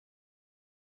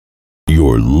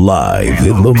You're live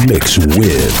in the mix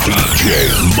with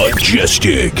DJ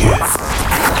Majestic.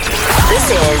 This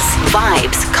is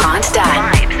Vibes Can't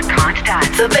Dance.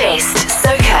 The best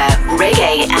soca,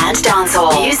 reggae and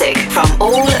dancehall music from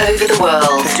all over the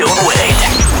world. Don't wait.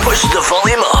 Push the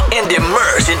volume up and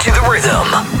immerse into the rhythm.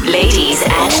 Ladies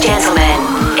and gentlemen,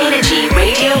 Energy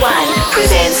Radio 1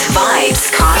 presents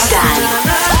Vibes Can't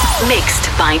Dance.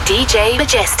 Mixed by DJ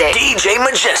Majestic. DJ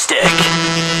Majestic.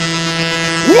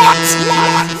 What?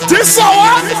 This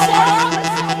hour?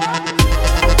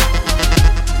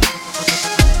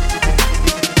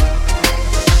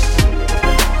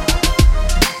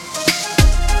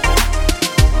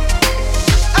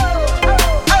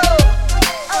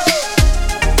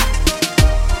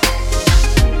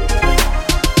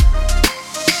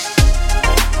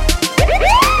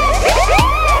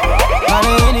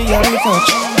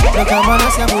 Look how man I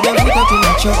say put them foot up in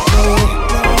my truck,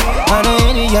 and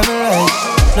any girl me like.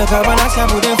 Look how man I say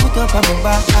put them foot up on my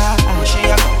back,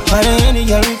 and any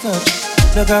girl me touch.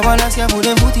 Look how man I say put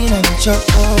them foot in my truck,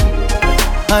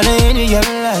 and any girl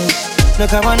me like. Look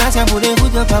how man I say put them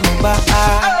foot up on my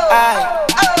back.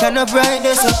 Can I bright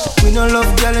this up? We no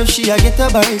love girl if she a get a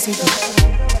bicycle.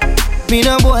 Me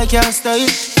no boy can't style.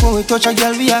 When we touch a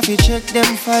girl we have to check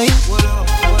them fine.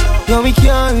 Yo, we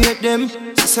can't rate them.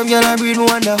 Some girl I breed,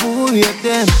 wonder who rape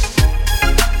them.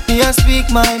 Me a speak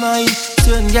my mind.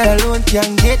 Certain girl alone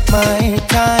can get my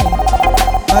time.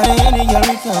 And any girl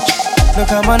we touch. Look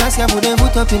a man I say put them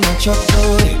foot up in my truck,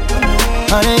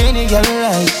 and any girl we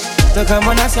like. Look a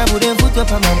man I say put them foot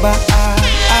up on my back.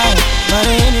 And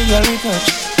any girl we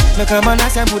touch. Look a man I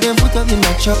say put them foot up in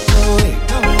my truck,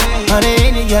 and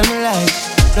any girl we like.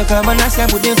 Look a man I say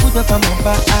put them foot up on my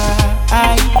back.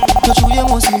 Touch who you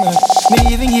must see man.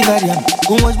 Me even give a damn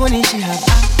how much money she have.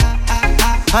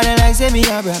 And then I say me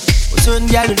a brag. But certain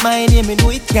girl with my name, me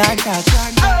know it can't talk.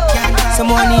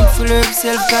 Someone need full of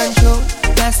self-control.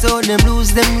 That's how them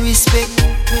lose them respect.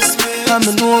 And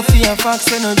me know for a fact,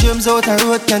 say no germs out the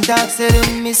road can talk, say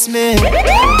them miss me. And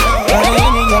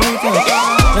any girl we touch.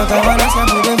 Look a man I say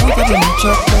put them foot up in the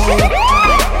truck.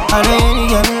 And any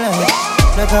girl we like.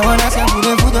 Look a man I say put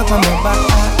them foot up on my back.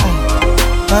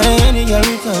 And any girl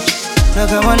we touch. Look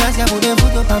a man I say put them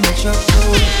foot up on my truck.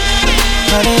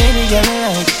 And any girl we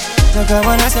like. Look a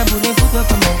man I say put them foot up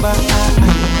on my back.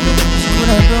 She could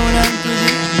have brown and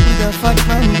pretty with a fat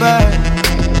man bar.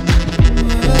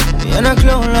 Me and a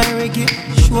clown like Ricky.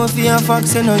 Show for your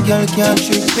fox and no girl can't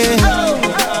trick me.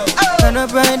 And a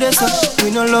bride this up.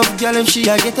 We no love girl if she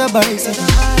a get a bicycle.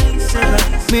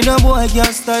 Me no boy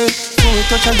can't style. When we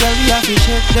touch a girl we have to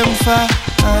check them fine.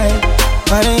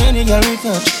 And any girl we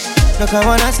touch. Look a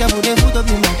man I say put them foot up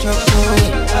in my truck,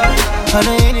 and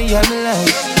any girl me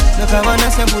like. Look a man I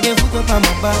say put them foot up on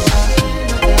my back.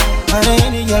 And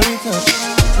any girl we touch.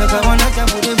 Look a man I say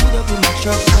put them foot up in my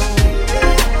truck,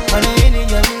 and any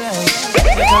girl me like.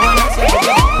 Look a man I say put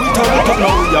them. We turn it up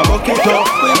now, we a buck it up.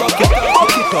 We buck it up.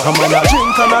 Come on, I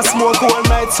drink and I smoke all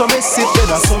night, so me sip then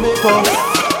I so me puff.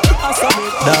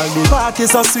 Dog, the party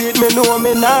so sweet, me know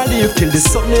me nah leave till the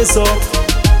sun is up.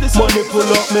 Money pull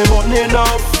up, me money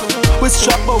enough. We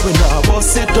strap but we nah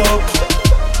bust it up.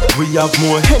 We have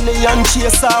more Henny and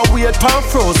chase our weight pan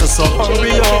frozen, so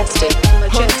hurry up.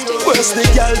 Where's the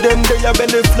girl them, they a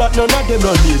belly flat, none of them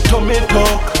no need tummy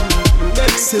tuck.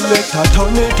 Select a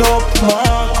turn it up,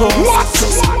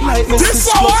 Marcus. Like me this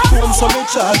plus phone, so me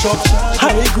charge up.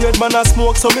 High grade man a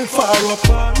smoke, so me fire up.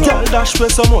 Girl dash way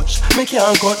so much, me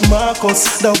can't cut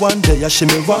Marcus. The one day she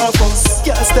me want us.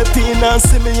 Girl step in and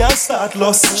see me and start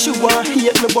lost. She want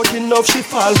hate me but enough she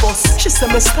fall bust. She say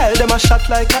me style them a shot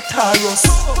like a Taurus.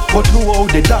 But who how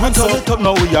they dance turn it up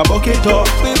now we a buck it up.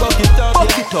 We buck it up,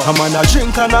 buck it up. I'm on a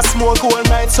drink and a smoke all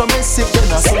night, so me sip then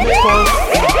I so me puff.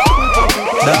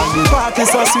 Down the party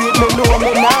so sweet, me know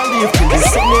me nah leave till the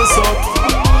sun is up.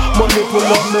 Money pull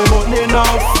up, me money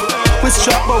enough. We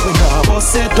strap but we nah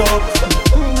bust it up.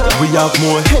 We have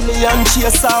more Henny and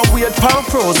chase our weight pan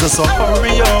frozen, so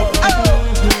hurry up.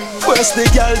 Where's the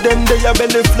girl them, they a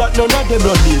belly flat, none of them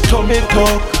no need tummy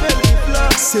tuck.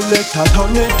 Select a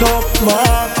turn it up,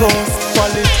 Marcus,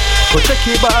 wallet. But check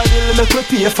your body, make me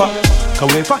pay for. Cause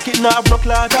we pocket now have no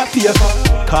cloth or paper.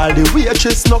 Call the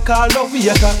waitress, no call no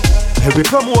waiter. Every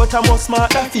promoter must mark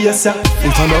that face, yeah.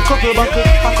 If I no couple buckle,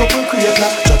 a couple creator.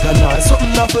 Juggernaut, something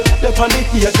apple, they on the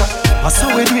hater. I saw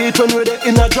we do it when we're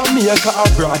in a Jamaica.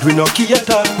 Abroad, we no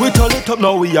cater. We turn it up,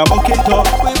 now we a buck it up.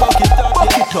 We buck it up, buck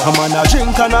it up. I'm on a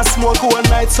drink and a smoke all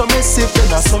night, so me sip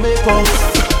and I so me pump.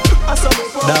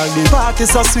 Dog, the party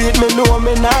so sweet, me know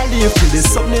me nah leave till the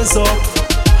sun is up.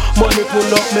 Money pull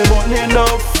up, me money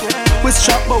enough. We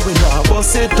strap but we nah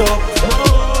bust it up.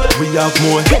 we have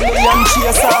more Henny and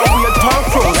Chase and wait for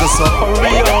frozen, so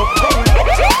hurry up.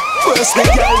 First the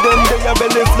girl them they a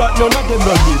belly flat, none of them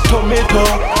no need tomato.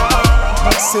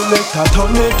 Selector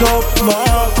turn it up,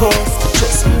 Marcus.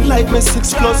 Just like me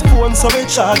 6 plus phone, so me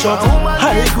charge up.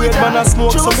 High grade man a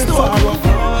smoke, so me far up.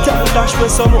 Can't dash me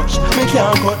so much, me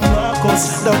can't cut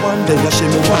Marcus. The one day you see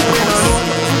me walk.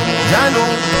 Jano,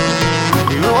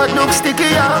 the road looks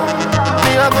sticky out.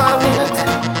 Me a go wait,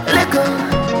 liquor.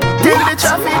 Till the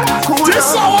traffic cool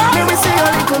down. Me we see a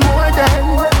little more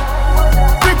than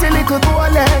pretty little toe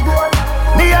leg.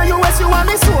 Me and US, you want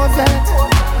me so vet.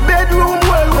 Bedroom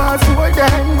World War IV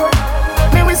then.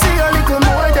 Me we see a little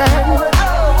more than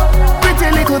pretty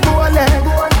little toe leg.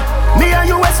 Me and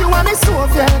US, you want me so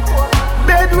vet.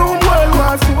 Bedroom World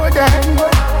War IV then.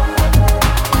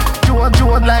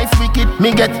 Joke life wicked.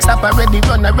 Me get stop already,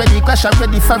 run already, crash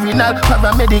already, foreigner.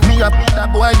 Paramedic me up, that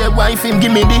boy the wife him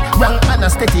give me the wrong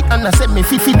anesthetic. And I said me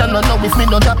fifi don't know if me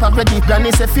no drop already.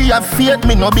 Granny say fi have faith,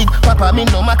 me no big papa, me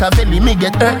no Machiavelli. Me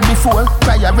get hurt before,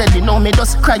 cry already, now me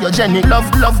just cryogenic. Love,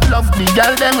 the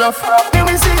girl them rough. Me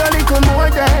will see a little more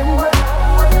than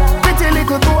pretty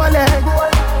little toe leg.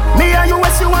 Me and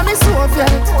US, you want me so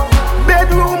vet.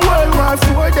 Bedroom World War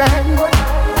IV then.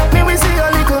 Me will see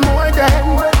a little more than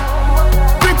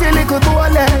pretty little toe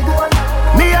leg.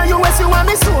 Me and US, you want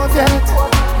me so vet.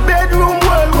 Bedroom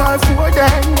World War IV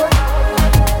then.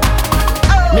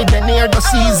 Me then here the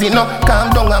season up. Calm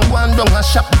down and go on down and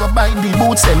shop. Go buy the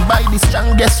boots and buy the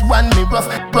strongest one. Me rough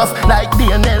like D.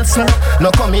 Nelson. No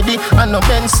comedy and no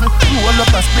Benson. Roll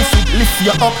up a spliff it, lift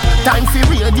you up. Time for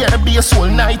real, there be a soul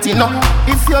night, you know.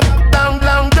 If you're down,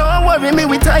 don't worry me,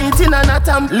 we tight in an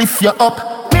atom. Lift you up.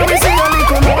 Me we see a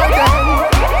little more than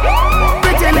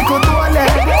pretty little toe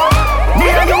leg.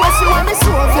 Me and US, you want me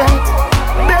so vet.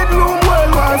 Bedroom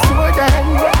World War IV then.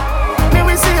 Me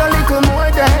we see a little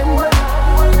more than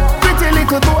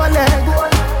little toe leg.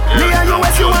 Me and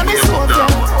US, you want me so vet.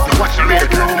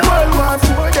 Bedroom World War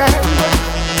IV then.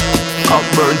 Cock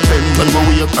burn pen when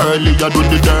we wake early, I do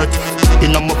the dirt.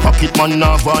 In my pocket, man,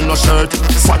 nav on no shirt.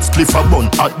 Fat spliff a bun,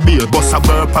 hot beer, bust a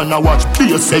burp and a watch.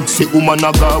 Be a sexy woman,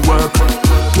 I got work.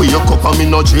 Wake up and me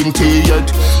no drink tea yet.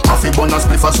 Half a bun a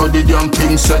spliff a so the damn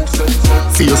thing set.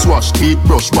 Face wash, teeth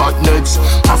brush, back necks.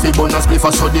 Half a bun a spliff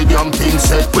a so the damn thing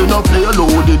set. We no play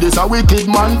loaded, this a wicked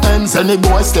man ends. Any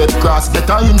boy step cross, get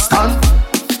a instant.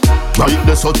 Right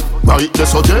this out,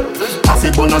 yeah. Half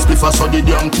a bun a spliff a so the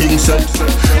damn thing set.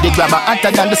 The grabber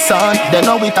hotter than the sun, they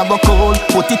know it a go cold.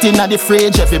 Put it in the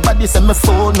fridge, everybody say me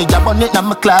fool. Me grab on it in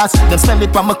my class, then smell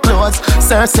it from my clothes.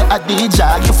 Sir say a DJ,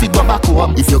 you fi go back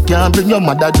home. If you can't bring your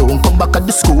mother down, come back at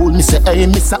the school. Me say, hey,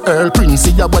 Mr. Earl Prince,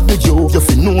 see ya what do you? You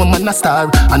fi know man a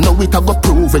star, I know it a go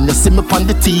prove. When you see me on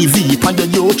the TV, on the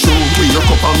YouTube. Wake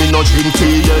up and me no drink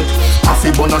tea yet. Half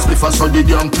a bun a spliff a so the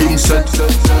damn thing set.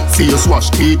 Face wash,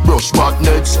 teeth brush, back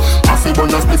necks. Half a bun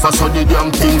a spliff a so the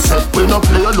damn thing set. We no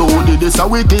play loaded, this a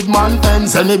wicked man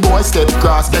ends. Any boy step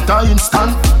cross, get a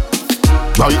instant.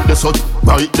 Right this out,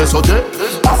 yeah.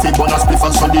 Half a bun a spliff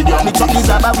a so the damn thing set. Me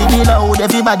talk about with the loud,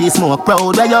 everybody smoke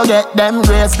proud. Where you get them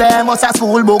grades, them was a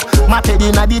school book. My head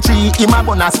inna the tree, him a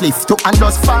bun a spliff too. And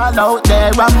just fall out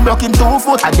there and broke him 2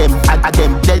 foot. A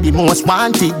them, they the most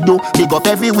wanted do. Big up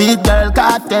every week, girl,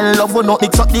 cartel love will not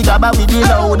mix up the gabba with the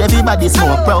loud. Everybody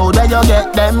smoke proud. Where you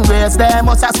get them grades, them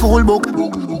was a school book.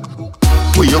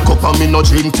 Wake up and me no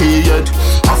drink tea yet.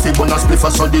 Half a bun a spliff a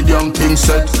so the damn thing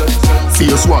set.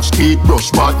 Face wash, teeth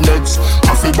brush, back necks.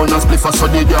 Half a bun a spliff a so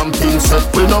the damn thing set.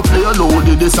 We no play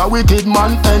loaded, this a wicked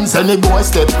man ends. Any boy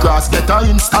step cross, get a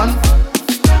instant.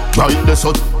 Right this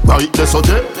out,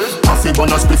 yeah. Half a bun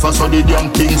a spliff a so the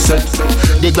damn thing set.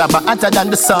 The grabber hotter than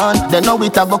the sun, they know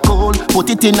it a go cold. Put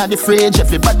it in the fridge,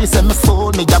 everybody say me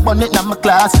fool. Me grab on it in my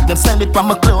class, them send it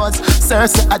from my clothes. Sir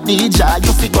say a DJ,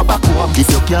 you fi go back home. If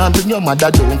you can't bring your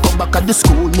mother down, come back at the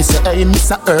school. Me say, hey,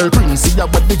 Mr. Earl Prince, see ya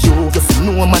what do you? You fi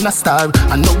know man a star,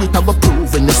 I know it a go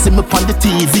prove. When you see me on the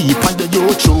TV, on the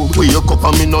YouTube. Wake up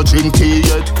and me no drink tea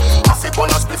yet. Half a bun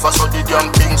a spliff a so the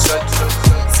damn thing set.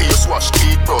 Face wash,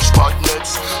 teeth brush, bad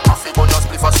nets. Half a bun a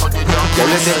spliff a so the damn thing set. Girl,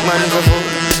 take man go food,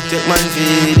 take man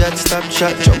feed that stop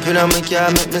chat. Jump in on my car,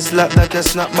 make me slap like a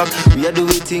snapback. We a do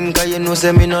it thing, cause you know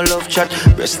say me no love chat.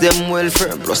 Breast them well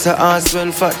firm, plus the ass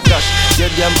when fat. Dash,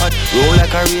 get them hot, roll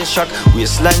like a race track.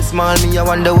 Waistline small, me I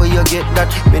wonder where you get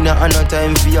that. Me not have no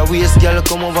time for your waist, girl,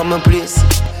 come over my place.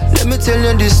 Let me tell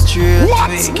you this straight,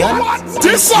 we can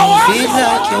feel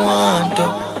like you want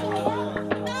to.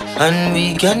 And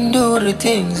we can do the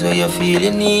things where you feel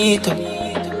you need to.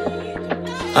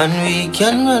 And we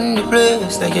can run the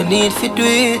place like you need to do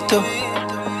it to.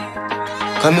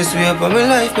 Come and sweep on my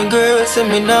life, my girl, say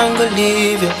me not gonna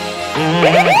leave you.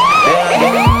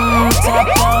 Top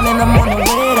down and I'm on the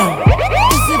way down.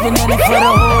 Sipping on it for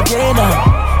the whole day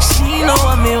now. She know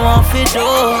what me want for do.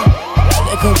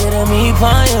 Like a bit of me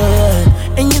fire.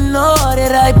 And you know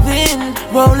that I've been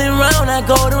rolling round, I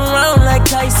go around like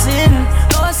Tyson.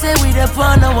 No, I say we the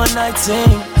fun of one night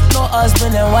thing. No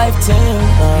husband and wife thing.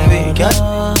 We can,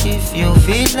 if you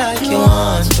feel like you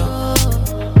want to.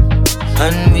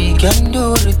 And we can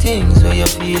do the things where you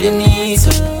feel you need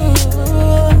to.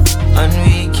 And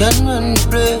we can run the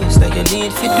place like you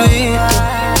need to do it.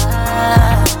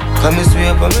 Come and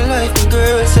swear up on my life, my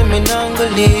girl, say me not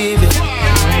gonna leave it.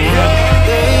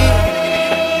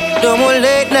 No more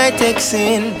late night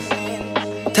texting.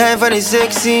 Time for the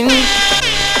sexing.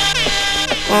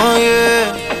 Oh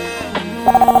yeah.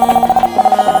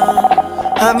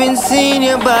 I've been seeing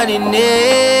your body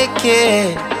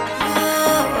naked.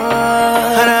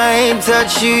 And I ain't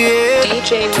touch you yet.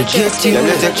 DJ to get you,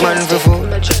 you take man for food.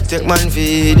 Take man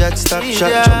for that stop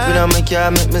shot. Jumping on my car,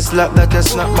 make me slap like a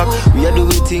snapback. We a do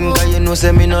it thing, cause you know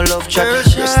say me no love chat.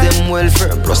 Dress them well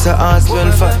firm, plus the ass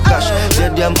spend fat cash.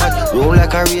 Dead damn hot, roll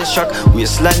like a race track.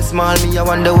 Waistline small, me I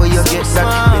wonder where you get that.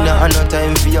 Me not have no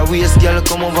time for your waist, girl,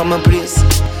 come over my place.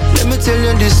 Let me tell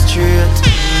you this straight.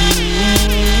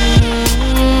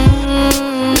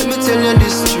 Let me tell you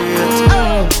this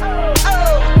straight.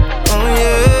 Oh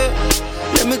yeah.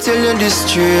 Let me tell you this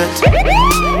straight. Let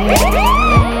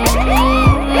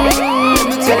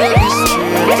me tell you this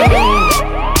straight.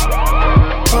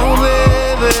 Oh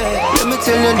baby, let me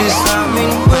tell you this. I've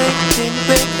been waiting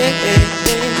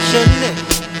patiently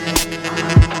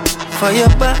for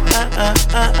your body.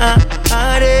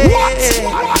 What?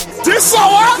 This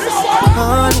hour?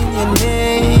 Calling your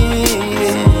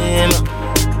name.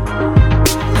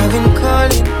 I've been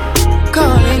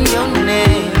calling your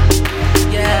name.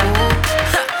 Yeah,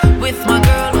 with my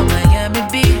girl on Miami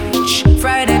Beach.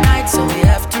 Friday night, so we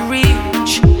have to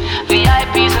reach.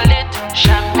 VIP's lit,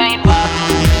 champagne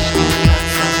bottles.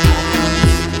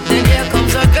 Then here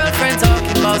comes our girlfriend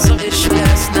talking about some issue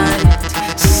last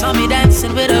night. Saw me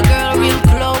dancing with a girl real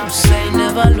close. Ain't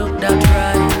never looked that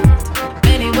right.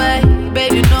 Anyway,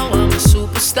 baby, you know I'm a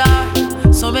superstar.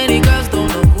 So many girls don't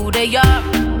know who they are.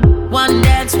 One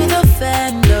dance with a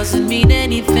fan doesn't mean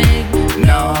anything.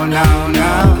 No.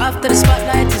 After the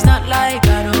spotlight, it's not like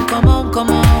I don't come home.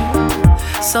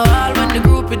 So I'll run the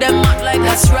group with them out like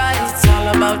that's right. It's all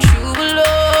about you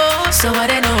alone. So what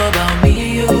they know about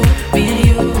me and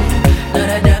you. Not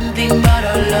a damn thing about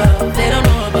our love. They don't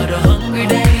know about the hungry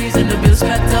days and the bills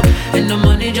stacked up and the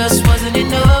money just wasn't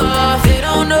enough. They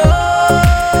don't know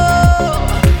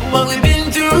what we've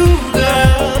been through,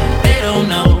 girl. They don't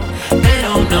know.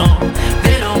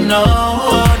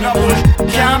 No,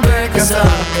 can't break us up.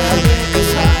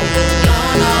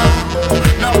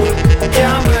 No,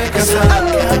 can't break us up.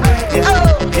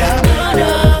 No,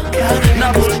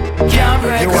 can't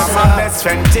break us up. You are my best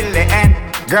friend till the end.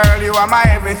 Girl, you are my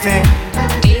everything.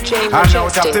 DJ And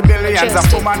out of the billions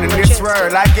of women in this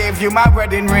world, I gave you my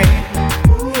wedding ring.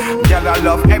 Girl, I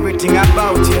love everything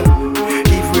about you.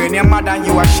 If when your mother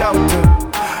you are shout to.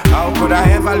 How could I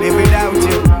ever live without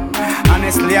you?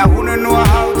 Honestly, I wouldn't know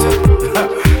how to.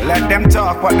 Let them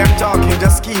talk what them talking,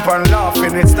 just keep on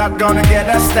laughing. It's not gonna get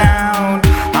us down.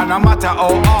 And no matter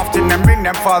how often them bring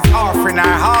them false offering,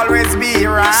 I always be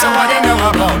around. So what they know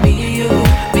about me and you.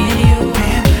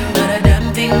 Not a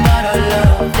damn thing about our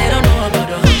love. They don't know about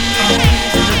the hungry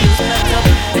days and the bills stacked up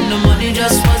and the money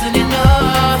just wasn't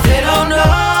enough. They don't know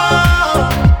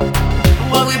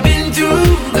what we've been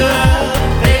through, girl.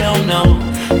 They don't know.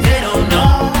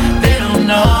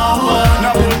 No,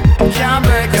 can't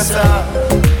break us up.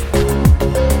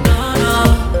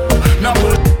 No,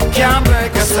 can't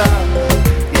break us up.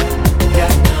 Yeah.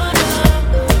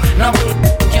 No,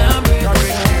 can't break us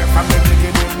up. From the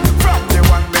beginning, from the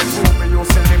one bedroom we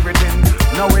used to live within.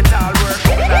 Now it all works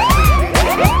out like we did.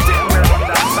 Till we run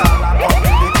that song and up with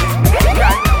the king.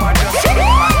 Right now I just run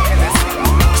my Hennessy.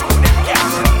 Show them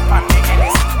can't run on the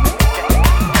Hennessy.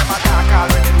 Them attack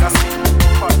already just see.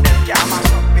 But them can't mash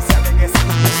up this legacy.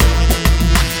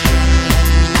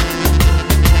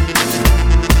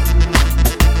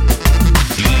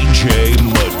 DJ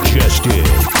Majestic.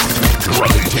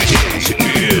 Dropping his.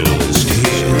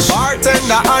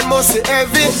 Bartender and must be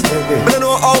heavy. I don't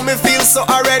know how me feel so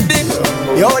already.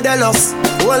 Yo, the loss,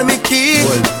 hold me key.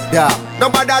 Yeah,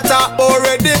 nobody talk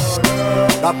already.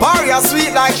 The party is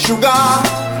sweet like sugar.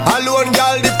 Alone,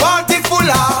 girl, the party full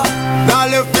of. Now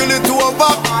let's feel it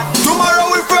over.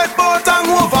 Tomorrow we fret bout and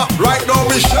over. Right now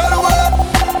we Shelly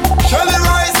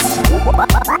Rice.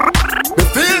 We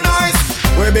feel nice.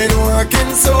 We've been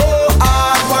working so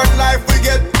hard. One life we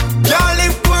get, can't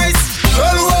live twice.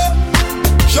 Shelly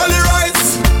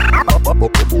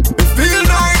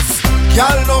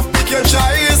Y'all love pick your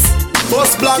choice.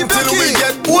 Bus blank till we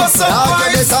get what's up,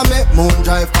 boys. This a make moon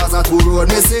drive cause a two road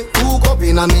me see. Hook up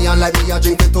in a me and like me a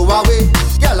drink it away.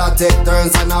 Y'all a take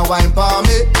turns and a wine for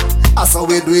me. That's how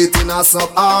we do it in a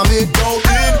sub-army. Now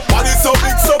in, body so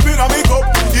big up in a me cup.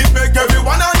 It make every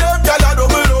one of them y'all a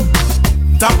double up.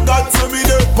 Thank God to me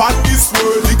there on this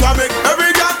world. It can make every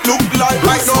girl look like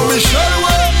right now me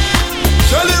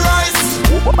Shelly Rice.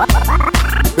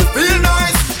 We feel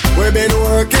nice. We've been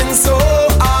working so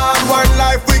hard. One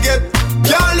life we get,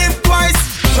 can't live twice.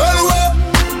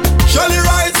 Shelly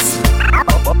Rice.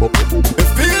 We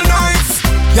feel nice.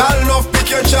 Y'all love pick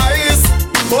your choice.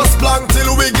 Bus blank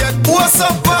till we get what's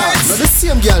up, boys. Now the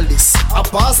same girl this, I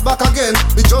pass back again.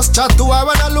 We just chat to her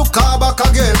when I look her back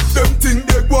again. Them thing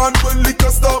they go on when liquor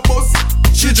start bust.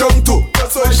 She jump too,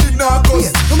 that's why she not cuss.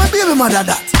 Yeah, no my baby mother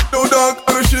that. No dog,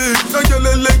 and she, no girl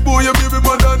leg boy, your baby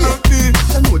mother not me.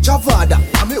 I know Javada,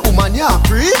 I'm a woman, yeah,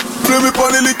 free. Play me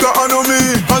pon the liquor and on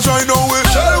me, and shine on with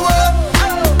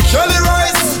Shelly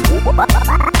Rice.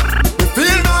 We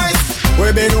feel nice.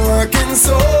 We've been working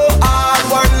so hard.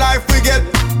 One life we get,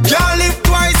 can't live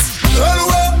twice.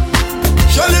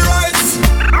 Shelly Rice.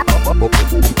 We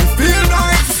feel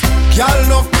nice. Y'all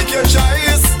love pick your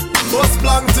choice. Bus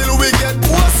blank till we get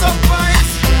what's up,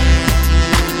 boys.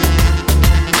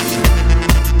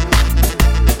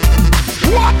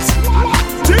 What?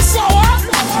 This hour?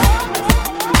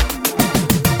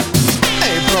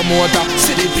 Hey promoter,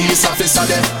 see the peace officer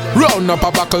there. Round up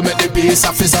a buckle, make the peace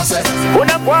officer say.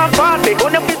 Gonna go on party,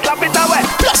 gonna be slap it away.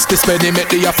 Plus the spending make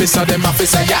the officer, them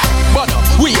officer, yeah. But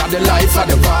we are the life of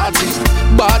the party.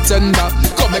 Bartender,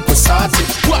 come make we start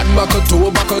it. 1 buckle,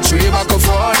 2 buckle, 3 buckle,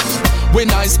 4. We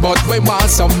nice but we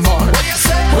want some more.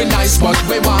 We nice but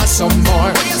we want some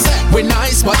more. We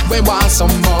nice but we want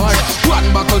some more.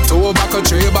 1 buckle, 2 buckle,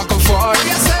 3 buckle, 4.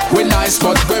 We nice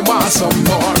but we want some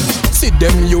more. See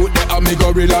them youth there and me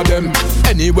go rid of them.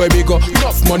 Anywhere we go,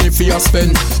 enough money for you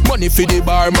spend. Money for the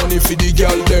bar, money for the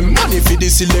girl them. Money for the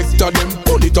selector them,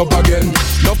 pull it up again.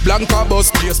 Love Blanca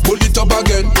bus place, pull it up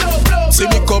again. See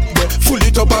me cup there, full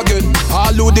it up again.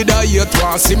 All who did I yet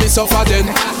want see me suffer then.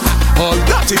 All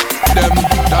that it them,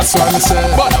 that's what I say.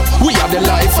 But we are the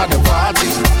life of the party.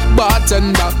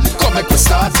 Bartender, come make we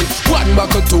start it. 1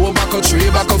 buckle, 2 buckle, 3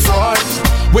 buckle, 4.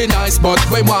 We nice but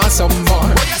we want some more.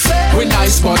 We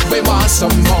nice but we want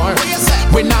some more.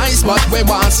 We nice but we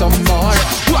want some more.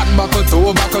 1 buckle,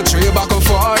 2 buckle, 3 buckle,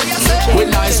 4. We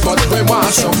nice but we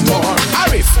want some more.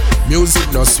 Arif,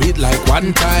 music no sweet like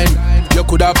one time. You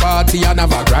coulda party and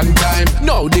have a grand time.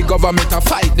 Now the government a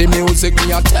fight the music.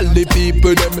 Me a tell the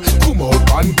people them come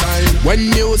out one time. When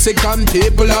music and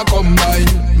people are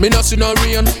combined, me no see no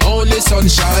rain, only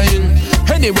sunshine.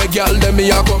 Anyway, girl, them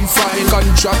me a come find.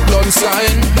 Contract done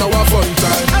sign, now a fun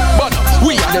time. But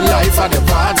we are the life of the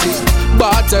party.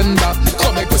 Bartender,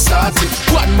 come make we start it.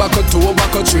 1 buckle, 2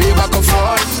 buckle, 3 buckle,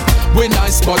 4. We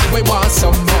nice but we want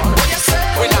some more.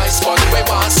 We nice but we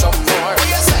want some more.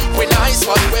 We nice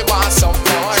but we want some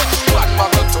more. 1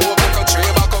 buckle, 2 buckle, 3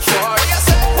 buckle, 4.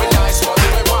 We nice but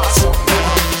we want some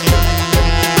more.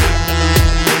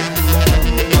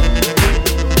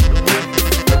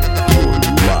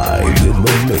 You're live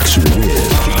in the mix with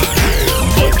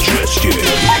Majestic.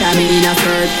 I'm in a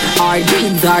skirt, our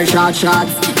jeans are short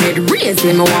shots. Head race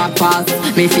when me walk past.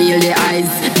 Me feel the eyes,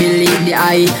 believe the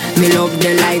eye. Me love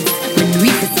the lights, me do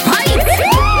it spice.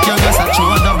 You're just a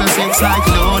true 666 like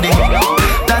loading.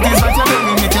 That is what you're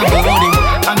doing with your body.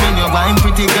 And when you're wine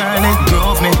pretty girl, it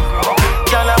drove me.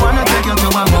 Girl, I wanna take you to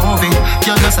a movie.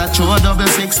 You're just a true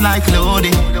 666 like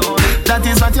loading. That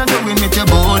is what you're doing with your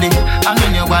body. And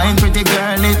when you're wine pretty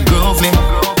girl, it drove me.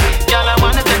 Girl, I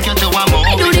wanna take you to a movie.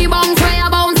 I do the bounce where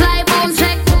I bounce like bounce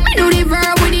check. I do the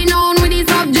verb with the noun with the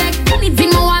subject.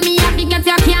 Anything more want me I think you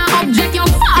can't object. You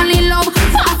fall in love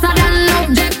faster than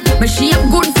love jet. But she have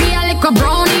good feel like a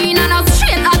brownie. And a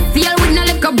straight as steel with no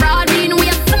like a broad bean. We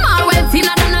a small well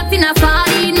thinner than a thinner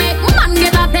sardine. Make man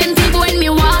get attentive when me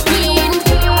walk in.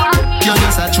 You're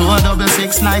just a true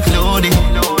 666 like loading.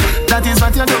 That is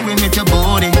what you're doing with your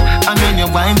body. And when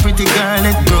you're wine pretty girl,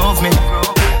 it drove me.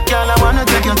 Girl, I wanna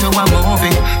take you to a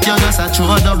movie. You're just a true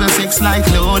 666 like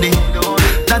loading.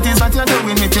 That is what you're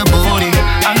doing with your body.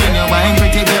 And when you're wine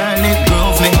pretty girl, it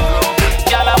drove me.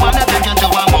 Girl, I wanna take you to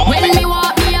a movie. When me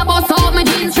walk, me a bust out my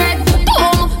jeans shred.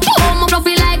 Boom,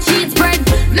 fluffy like sheet spread.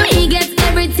 Me get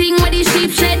everything with the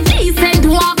sheep shed. Decent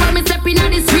walk when me step in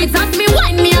on the streets. As me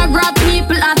wine, me a grab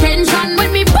people attention.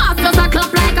 When me pass, just a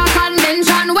clap like a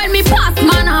convention. When me pass,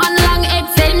 man hand long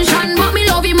extension. But me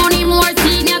love him money more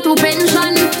senior to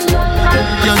pension.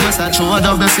 You're just a true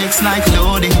 666 like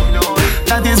loading.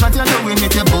 That is what you're doing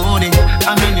with your body.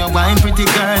 And when you're wine pretty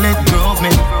girl, it drove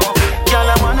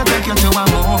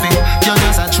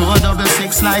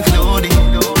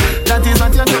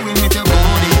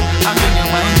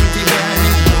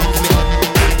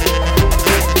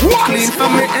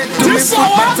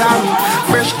foot bottom.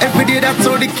 Fresh every day, that's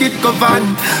how the kid go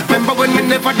van. Remember when we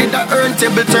never did a earn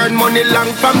table turn money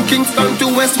long from Kingston to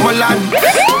Westmoreland.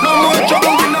 No more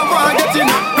trouble, we no want get in.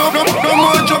 No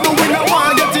more trouble, we no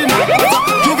want get in.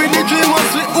 You be the dream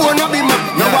once we own a beam.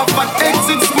 Now a fat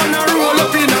exits man a roll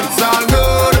up in. It's all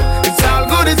good, it's all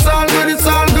good, it's all good, it's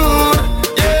all good.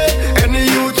 Yeah, any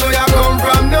youth where you come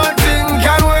from nothing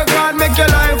can work hard, make your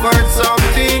life worth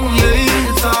something.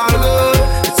 Yeah, it's all good,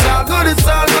 it's all good, it's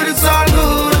all good, it's all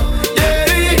good.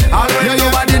 Yeah, already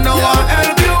nobody know how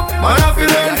help you. Man have to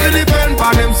learn to depend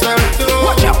on himself too.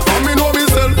 Watch out, for me know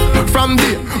myself from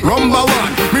the number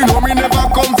one. Me know me never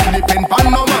come to depend on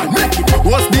no man. Make it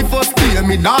was the first day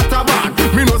me daughter born.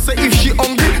 Me know say if she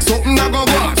hungry, something I go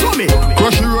on. So me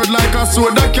crush the road like a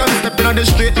soda can. Step in the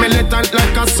street, militant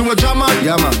like a soldier man.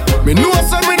 Yeah man. Me know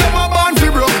say me never born fi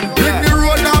broke. Break the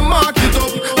road and mark it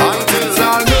up until it's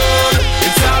all good.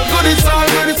 It's all good, it's all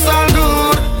good, it's all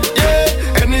good.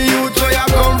 Yeah, any youth where you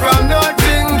come from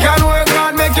nothing can work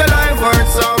hard, make your life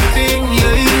worth something.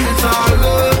 Yeah, it's all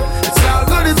good, it's all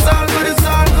good, it's all good, it's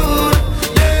all good.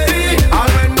 Yeah, all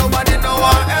when nobody know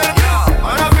how help you.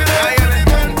 Man have to learn to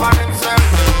depend on himself.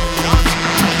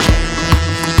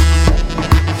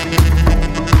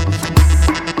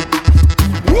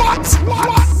 What?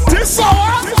 This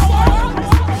hour?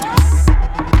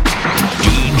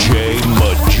 DJ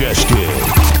Majestic.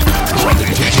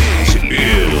 His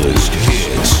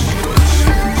hits.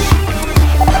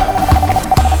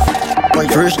 Boy,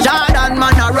 first Jordan,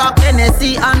 man, a rock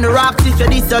NSC and the rocks. If you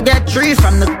this, you get 3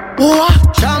 from the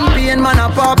champion, man, a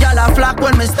pop. Y'all a flock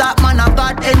when me stop, man, I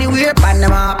got anywhere, pan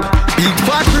them up. Big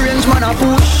fat range, man, a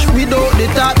push. Without the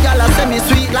top, y'all a semi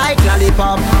sweet like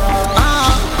lollipop.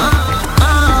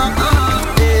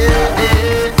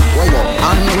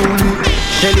 Unruly,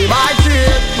 Shelly by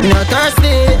trade, we not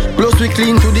thirsty. Close we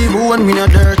clean to the bone, we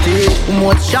not dirty.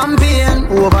 Much champagne,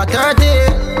 over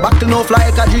 30. Back to no fly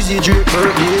like a juicy drip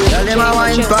birthday. Tell them a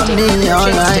wine from me all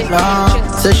night long.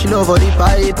 Say she love for the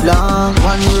pipe long.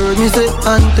 One word me say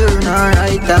and turn her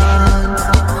right on.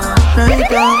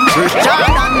 Right on. First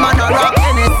Jordan, man, a rock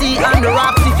NSC and the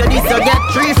rocks. If you this, you get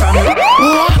 3 from me.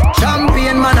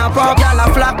 Champion, man, a pop. Y'all a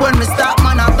flock when me stop,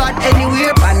 man, I got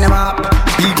anywhere, pan them up.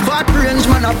 Big fat range,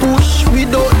 man, a push.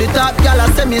 Without the top, y'all a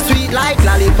semi sweet like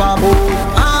lollipop.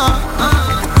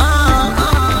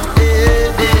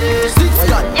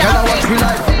 Y'all watch me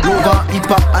like over hip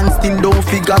hop and still don't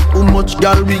figure how much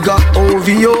y'all we got.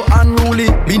 OVO unruly,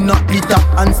 be not lit up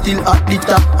and still at lit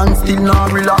up and still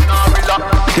not relax.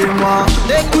 Them want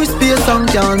take we space and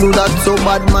can't do that, so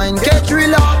bad mind catch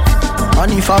relax.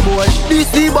 And if a boy this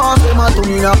the boss, them a turn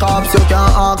in a cops, you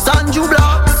can't ask and you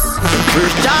blocks.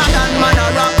 First Jordan, man, a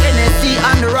rock NSC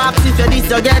and the rocks. If you this,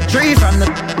 you get 3 from the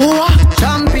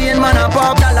champion, man, a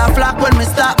pop. Y'all a flock when me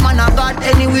stop, man, I got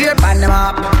anywhere, pan them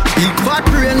up. Big fat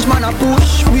range, man, a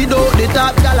push. Without the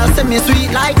top, y'all a semi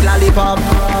sweet like lollipop.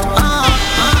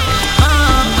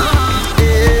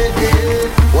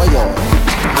 Why yo?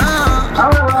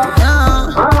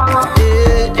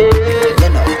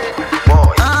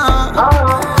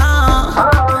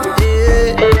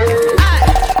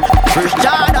 First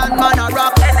Jordan, man, a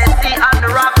rock NSC and the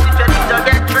rock. If you need to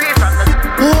get 3 from the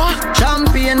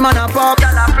champion, man, a pop.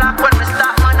 Y'all a flock when me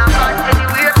stop, man, I got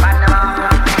anywhere, pan them up.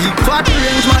 Big fat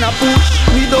range, man, a push.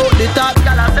 Without the top,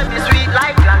 y'all a semi sweet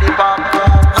like lollipop.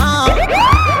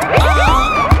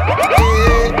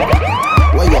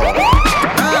 Why yo?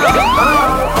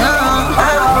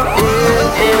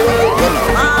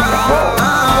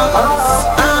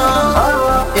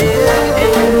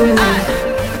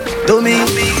 To me,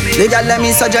 the girl let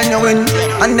me so genuine,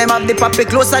 and them have the puppy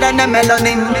closer than the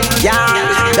melanin. Yeah,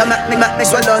 you make me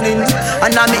swallowing,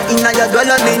 and I'm inna your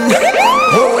dwelling.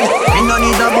 Oh, me no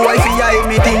need a boy for your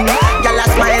everything. Girl a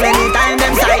smile anytime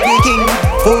them side the king.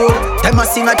 Oh, them a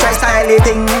sing a try style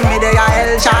thing. Me they a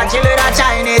hell shot, chill with a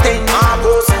Chinese thing.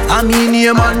 I mean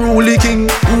name unruly king.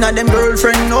 Inna them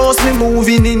girlfriend knows me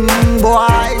moving in.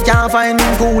 Boy, can't find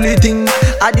him coolie thing.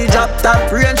 At the drop top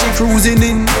range she cruising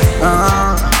in.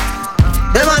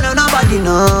 Them a know nobody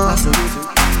know.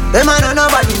 Them a know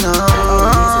nobody know.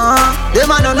 Them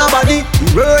a know nobody. The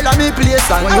world a me place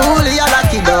and only a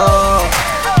lucky dog.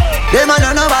 Them a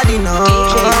know nobody know.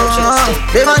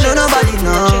 Them a know nobody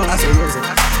know.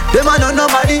 Them a know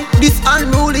nobody. This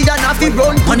unruly and a fi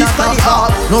run to this body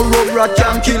up. No road rat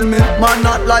can kill me. Man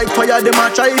not like fire. Them a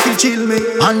try to chill me.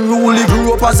 Unruly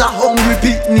grew up as a hungry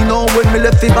picnic. Now when me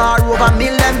left the bar over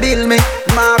mill and bill me.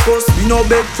 Marcus, we no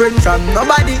big friend from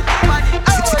nobody.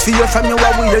 fear from you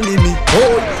are we enemy.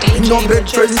 Oh, no bed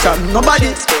friends and nobody.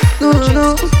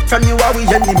 No, from you are we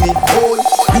enemy. Oh,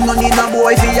 you no need no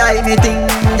boy for anything.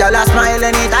 Y'all a smile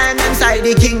anytime inside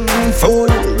the king. Fool,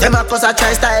 them a cause I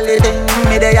try style it thing.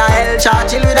 Me they a hell chart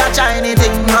chill with a shiny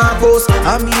thing. Marcos,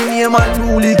 I mean name and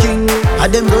rule king.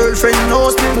 And them girlfriend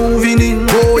knows me moving in.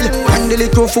 Boy, and the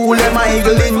little fool them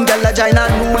idling. Tell a giant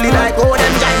and rule it like oh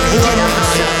them giant.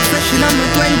 Especially in my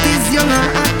 20s, young and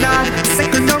hot dog.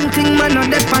 Second down thing, man, no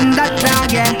dep on that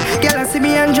dog, yeah. Girl, I see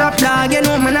me and drop dog. You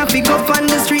know, man, I pick up on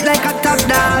the street like a top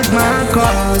dog, man.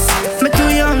 Cause me too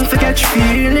young to catch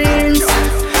feelings.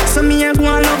 So me a go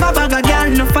and love a bag of girl.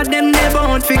 Enough of them, they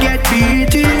won't forget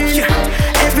beating.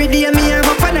 Every day me a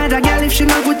go for another girl. If she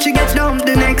not good, she get dumped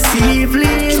the next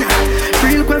evening.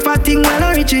 Real quick for thing,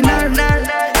 well original.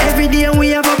 Every day we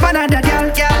have up another girl.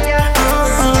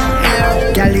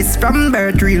 Girl is from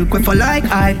birth, real quick for like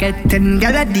I get 10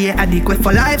 girl a day, adequate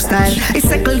for lifestyle. It's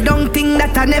settle down thing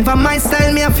that I never my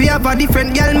style. Me a fear of a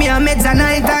different girl, me a meds a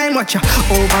night time. Watch ya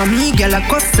over me, girl a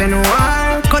cuss and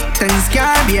war. Cut and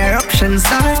scar, be eruption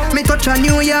star. Me touch a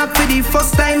New York for the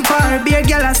first time far. Be a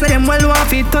girl I say them well want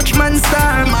fi touch man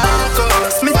star.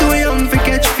 Marcos, me too young fi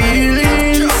catch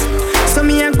feelings. So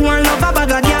me a go and love a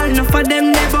bag of girl. Enough of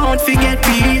them never won't forget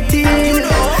beating.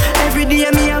 Every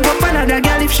day me a go for another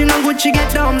girl. If she no good, she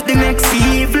get dumped the next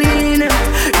evening.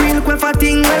 Real quick for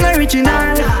thing, well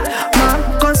original.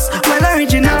 Marcos, well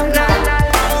original.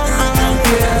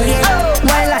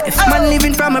 Why life, man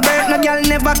living from a birth. No girl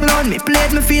never clone me,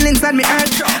 played my feelings and me hurt.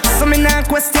 So me nah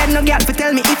question no girl for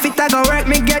tell me if it a go work.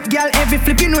 Me get girl every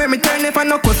flipping where me turn if I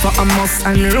no code for a must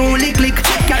and really click.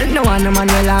 Girl no one no man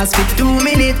will last for 2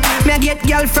 minutes. Me a get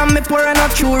girl from me poor and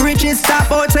not true riches.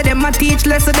 Stop out so them a teach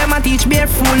less so them a teach bare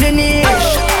foolish.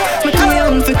 Me too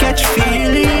young for catch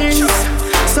feelings.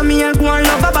 So me a go and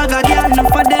love a bag of girl.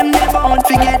 None for them never won't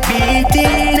forget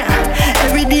beating.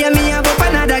 Every day me a go for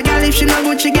another girl. If she not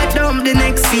good she get dumped the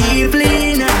next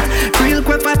evening. Real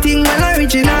quick for thing well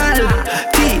original.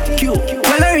 TQ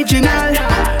well original.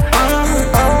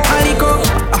 Alico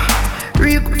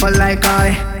real quick for like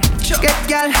I get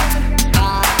girl.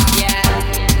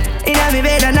 Inna me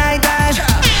bed at night time.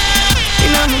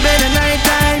 Inna me bed at night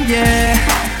time, yeah.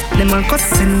 Them a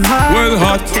cussing hard. Well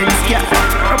hot.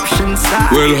 Option star.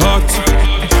 Well hot.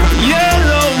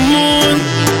 Yellow moon.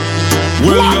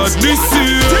 Well hot this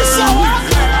year.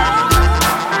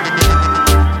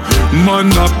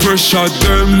 Man a pressure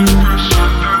them.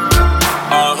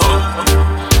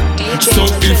 So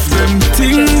if them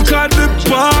think of the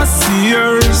past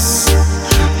years,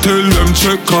 tell them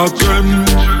check again.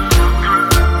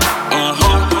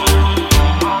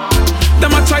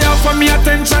 Them a try out for me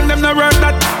attention, them no worth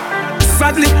that.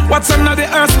 Sadly, what's under the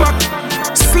earth back?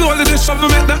 Slowly the shovel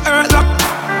make the earth lock.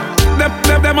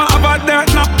 Them a have a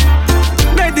dirt knock.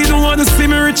 They didn't want to see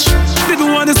me rich. They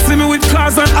didn't want to see me with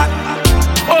cars and hat.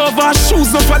 Over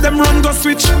shoes up for them run go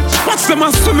switch. Watch them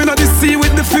a swimming at the sea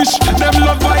with the fish. Them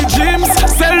love buy gyms,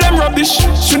 sell them rubbish.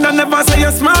 Shoulda never say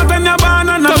you're smart and you're born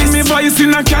and tell me voice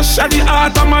in a cash at the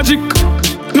art of magic.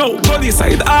 No, body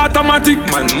side automatic.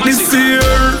 Man, this year,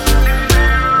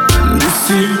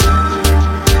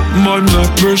 man a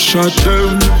pressure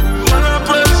them.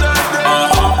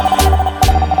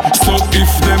 So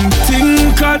if them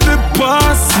think of the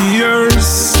past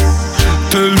years,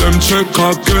 tell them check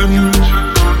again.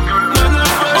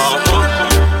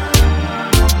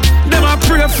 Them a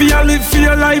pray for you, live for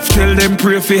your life. Tell them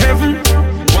pray for heaven.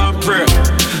 One prayer.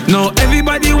 Now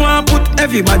everybody want put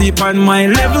everybody on my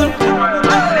level.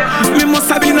 Me must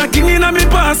have been a king in a me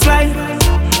past life.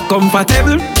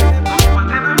 Comfortable.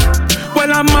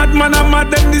 Well I'm mad man, I'm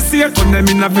mad them this year. Turn them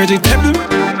in a vegetable.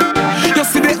 You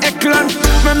see the eggplant,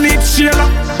 me need share.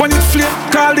 When it flip,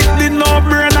 call it the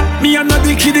no-brainer. Me and not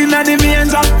the kid in the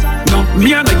manger. No,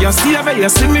 me and you see ever, you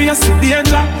see me, you see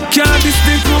danger. Can't be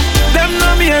stick up, them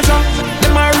no major.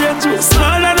 Them a range,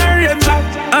 small and a ranger.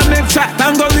 And them chat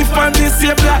and go live from the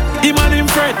same block. Him and him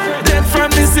friend, dead from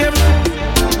the same.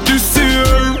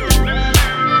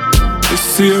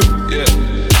 This year, yeah.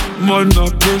 Man a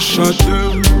pressure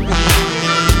them.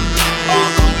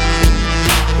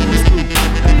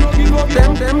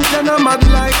 Them kinda mad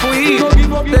like we.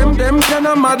 Them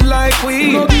kinda mad like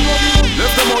we.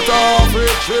 Left them out of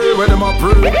free where them a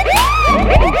pray.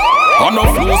 I know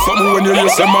flow something when you hear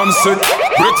some man sick.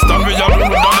 Brixton we have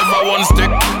road and never one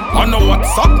stick. I know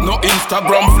WhatsApp, no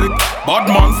Instagram flick. Bad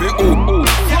man fi ooh.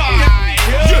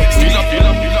 Yeah, still up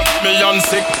me and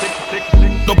sick.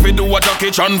 Don't pay do what your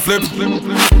kitchen flip.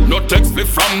 No text me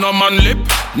from no man lip.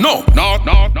 No.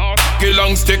 biggie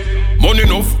long stick. Money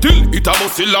enough till it a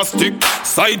bust elastic.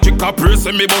 Side chick a brace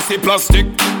and me bust plastic.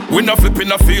 We no flip in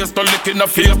the face, no lick in the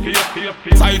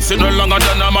face. Sides no longer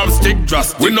than a map stick.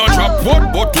 Just we no drop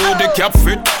wood, but to the cap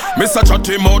fit. Miss a chat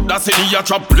him out, that's in your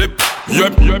chop lip.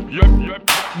 Yep.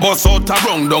 Bust out a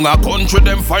rung down a country,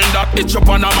 them find that itch up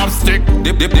on a map stick.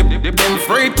 Them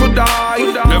afraid to die.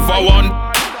 Never want,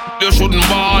 you shouldn't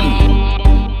born.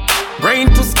 Brain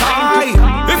to sky.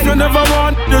 If you never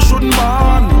want, you shouldn't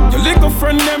born. Your little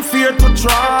friend, them fear to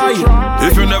try.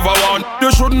 If you never want,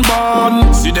 you shouldn't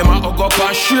born. See them a hug up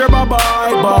and share,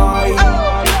 bye.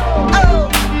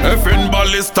 Effing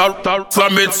ballista,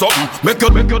 slam it something. Make you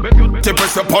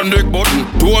press a panic button.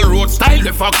 Dual road style,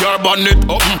 if a car bonnet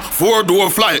open. 4-door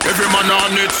fly, every man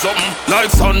on it something. Like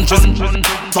Sanchez,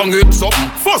 song it something.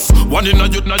 Fuss, one in a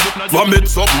youth, vomit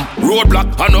something. Road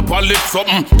block, hand up and lip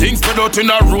something. Things spread out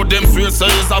in a road, them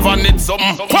suicides have a knit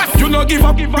something. What? You no give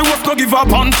up, you was no give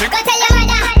up on tick.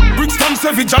 Brixton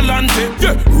say vigilante.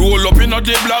 Yeah, roll up in a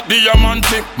day black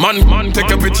diamante. Man,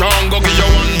 take a picture and go give you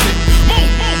one tick.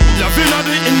 La villa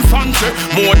the infantry,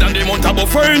 more than the month above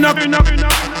foreigner.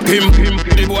 Kim,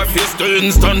 the boy face the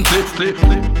instantly.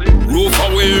 Roof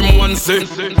away him one say.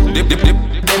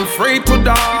 Them afraid to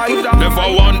die.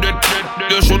 Never wanted dead,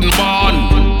 you shouldn't born.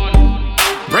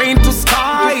 Brain to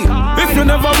sky. If you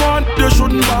never want, you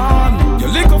shouldn't born. Your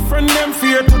little friend, them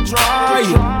fear to try.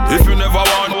 If you never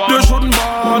want, you shouldn't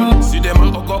born. See them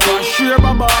a hug up and share,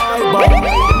 bye.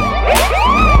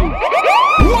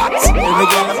 What?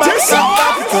 This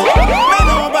man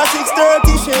over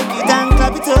 6:30, shake it and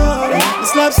clap it up.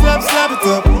 Slap it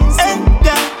up. And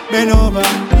down, bend over.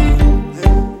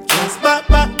 Just back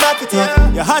it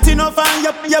up. You're hot enough and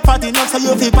you're hot enough, so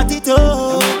you feel pat it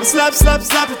up. Slap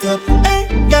it up.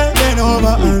 And girl, bend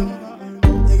over and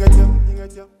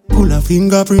pull a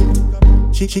fingerprint.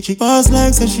 She pass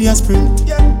like say she a sprint.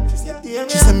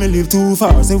 She said me live too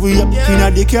far, say we up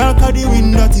in the car, cause the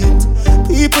window tint.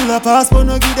 People a pass, but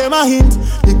no give them a hint.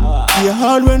 They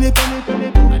hard when it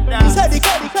he said the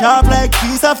sharp like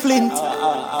piece of flint.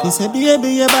 He said baby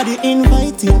your body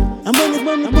inviting, and when it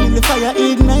burn the fire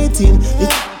igniting.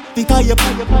 Because you're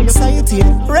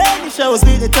exciting. Rain shows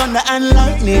with the thunder and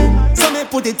lightning. So me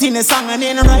put it in a song and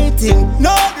in writing.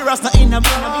 No, the rest not in a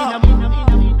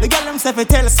the girl themself a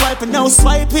tell swiping, now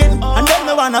swiping. And then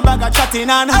the one a bag of chatting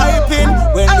and hyping.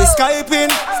 When we skyping,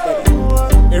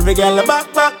 every girl a back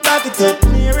it up.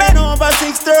 Bend over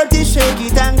 6:30, shake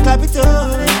it and clap it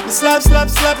up. Slap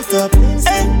it up.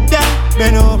 And down,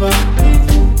 bend over.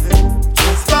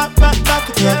 Just back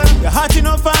it up. You're hot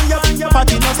enough and you're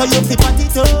hot enough, so you flip at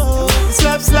it up.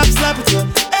 Slap it up.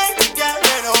 And down,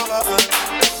 bend over.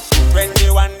 When the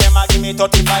one them a give me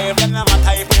 35, them a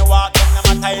type me walk, them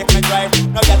a type me drive.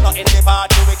 No get no in the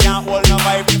party, we can't hold no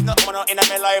vibe. If not money in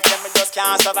my life, then me just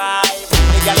can't survive.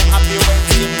 The girl happy when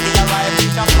she arrive. She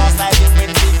just cross like it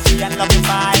with G and love the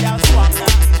vibe. I'll swap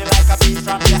now, she like a beat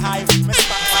from the hive. Me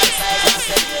spank my side and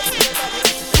say,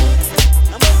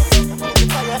 I'm on the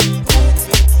fire,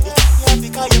 yeah,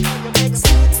 because you make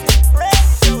sense. Rain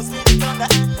shows me the thunder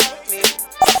and lightning.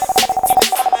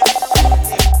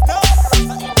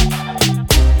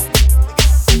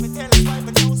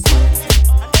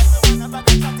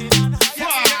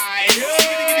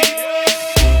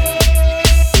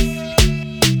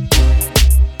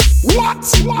 What?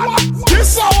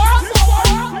 This hour?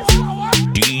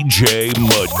 DJ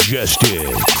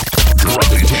Majestic.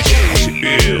 Dropping his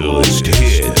illest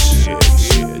hits.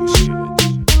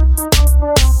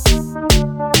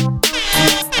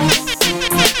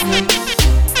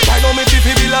 I know me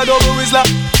Tiffy Bill a double whistler.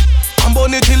 I'm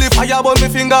burn it till the fire burn me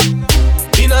finger.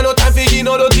 Inna no time for you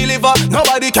know don't deliver.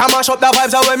 Nobody can mash up the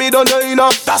vibes when me don't know you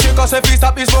know. That's because if we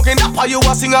stop the smoking, that's why you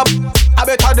a sing up. I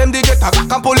better them they get a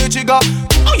crack and pull the trigger.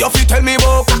 Oh, you fi tell me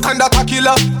about crack and that a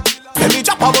killer. Let me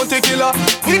drop a bounty killer.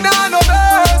 We nah no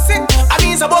mercy. I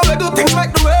mean about we do things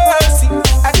like the mercy.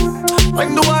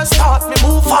 When do I start me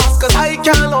move fast, cause I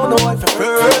can't know no if you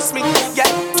curse me.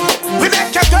 Yeah, we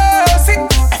make you curse it.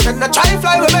 If you not try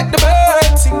fly, we make the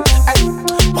bird sing.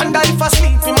 Wonder if I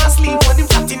sleep in my sleep when I'm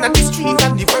flatting on the street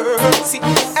and the birds sing.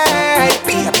 Hey,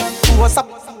 baby, what's up?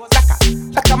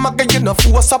 Like a mugger, you know,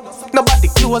 force up. Nobody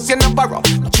close, you know, borrow.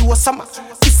 But you a summer.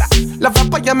 Love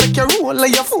up, you make your roll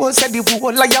like your force, said the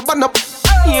wall like your bun up.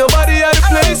 Your body at the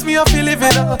place, me, I feel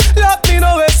living up. Lock me,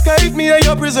 no escape, me, and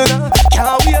your prisoner.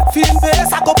 Can't wait, feel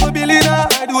pace, a couple billion.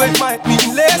 I do it, might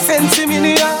mean less sense,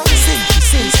 me,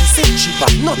 sense cheaper,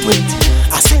 not 20.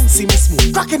 I sense me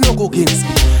smooth, cracking no go against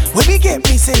me. When me get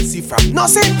me sense from, no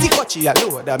senti coachy, I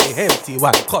know that me empty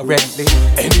one currently.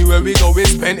 Anywhere we go, we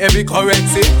spend every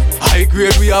currency. High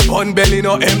grade, we are bun belly,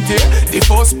 no empty. The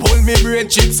first pull me brain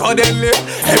chip suddenly.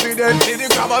 Evidently, the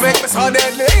grabber make me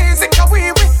suddenly. Easy, we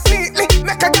neatly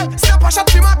make a girl snap a shot,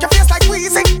 we mark your face like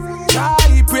Weezy.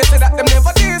 Try, pray to that them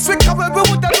never this. We cover, we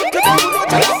would have looked at them, we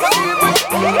would have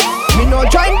me no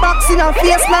join boxing and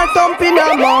face, not thumping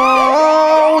a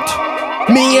mouth.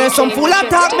 Me hear some full of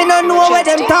talk, me no know what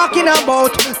them talking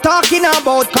about.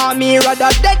 Call me rather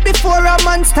dead before a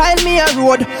man style me a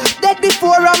road. Dead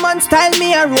before a man style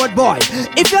me a road, boy.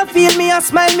 If you feel me a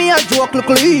smile, me a joke. Look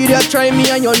idiot, try me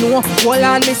and you know. Hold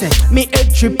on, me say, me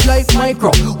head trip like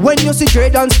micro. When you see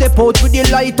Jordan step out with the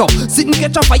light up, sit and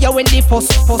catch a fire when the fuss.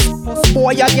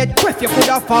 Boy, you get quick, you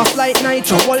coulda fast like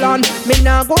nitro. Hold on, me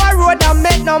nah go a road and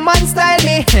make no man style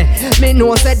me. Me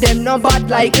know say them no bad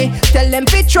like me. Tell them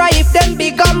fi try if them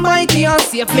big and mighty and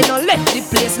safe. Me no let the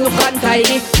place look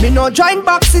untidy. Me no join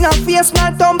boxing and face,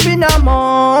 not thumping a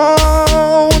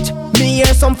mouth. Me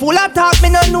hear some full of talk, me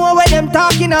no know what them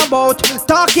talking about.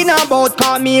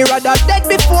 Call me rather dead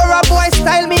before a boy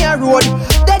style me a road.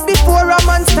 Dead before a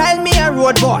man style me a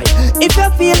road, boy. If you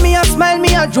feel me a smile,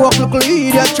 me a joke. Look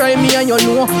idiot, try me and you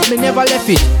know me never left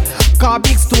it. Car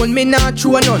big stone, me not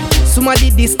throw none. Somebody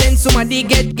distance, somebody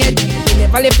get. Me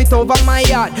never left it over my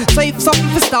yard. So if something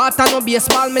for start and no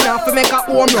baseball, me not fi make a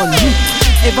home run.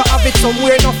 Ever have it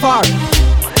somewhere not far.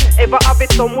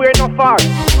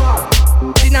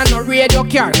 Dinna no radio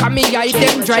car, cause me eye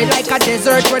them dry like a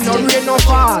desert when no rain no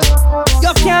fall.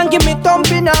 You can't give me thump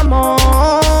in a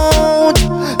mouth.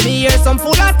 Me hear some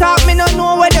full of talk, me no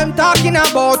know what them talking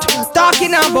about.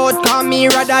 Call me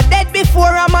rather dead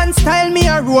before a man style me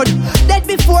a road. Dead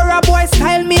before a boy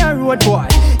style me a road, boy.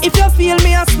 If you feel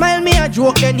me a smile, me a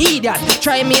joke, then hear that.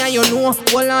 Try me and you know,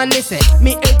 hold on, listen.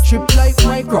 Me head trip like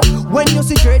micro. When you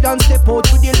see Jordan step out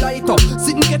with the light up,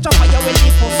 sit and catch a fire when the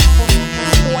fuss.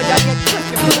 Boy, I get quick,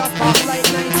 you coulda fast like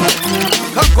nitro.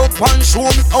 Cock up and show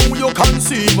me how you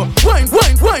conceive.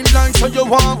 Wine like so you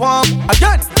want.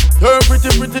 Again, you're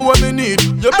pretty what me need.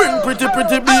 You bring pretty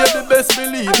baby, best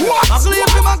believe.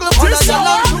 Muggle, this song.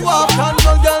 You walk and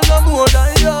no girl no more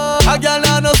than you. A girl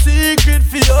have no secret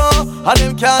for you. And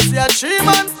them can't see a she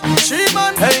man.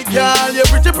 Hey girl, your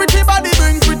pretty body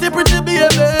bring pretty baby.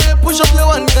 Push up your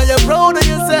one, cause you're proud of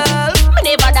yourself.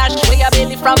 Me never dash away your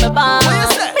belly from the bar.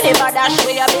 Me never dash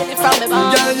away your belly from the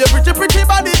bar. Girl, your pretty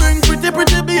body bring pretty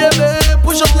baby.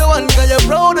 Push up your one, cause you're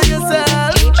proud of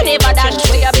yourself. Me never dash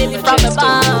away your belly from the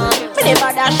bar. Me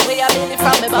never dash away your belly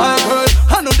from the bar.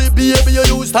 I know the baby you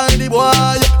use tiny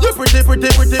boy. You pretty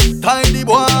tiny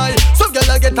boy. Some girl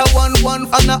I get a one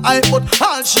and a eye, but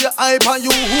all she hype and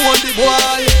you hold the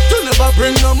boy. You never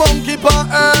bring no monkey pa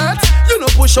earth. You no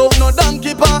push out no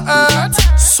donkey pa earth.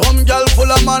 Some girl full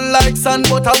of man like sand,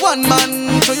 but a one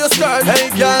man to your skirt. Hey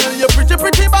girl, your pretty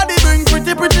body bring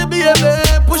pretty baby.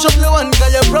 Push up your one,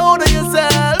 cause you're proud of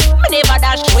yourself. Me never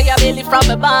dash away your belly from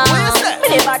the bar. Me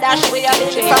never dash away your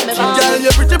belly from the bar. Girl,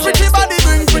 your pretty body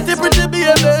bring pretty baby.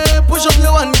 Push up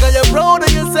your one, cause you're proud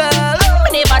of yourself.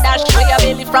 Me never dash away your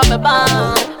belly from the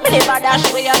bar. Me never dash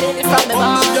away your belly from the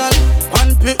bar.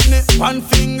 One picnic, one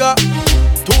finger.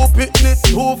 Two picnic,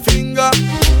 two finger.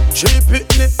 Three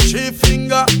picnic, three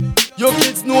finger. Your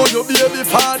kids know your baby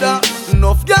father.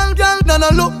 Enough girl,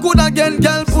 none look good again.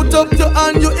 Girl, put up your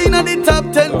hand, you in the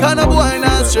top 10. Can a boy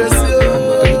not stress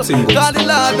you? God the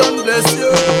Lord don't bless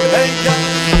you. Hey girl,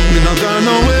 me not gone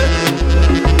nowhere.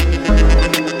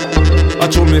 I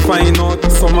told me find out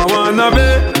some I wanna be.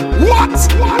 What?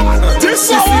 This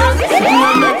is I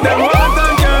make them want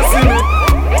and can't see me.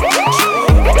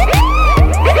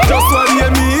 Just what hear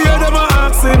me, hear them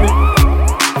asking me.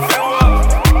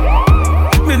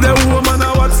 Me the woman I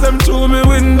watch them through me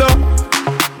window.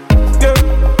 Yeah,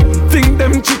 think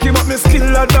them tricky but me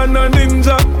skiller than a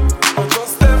ninja.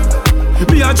 Just them.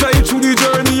 Me I try through the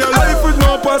journey of life with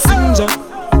no passenger.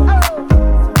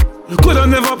 Coulda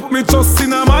never put me trust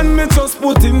in a man, me just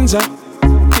put in ja.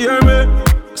 Hear me?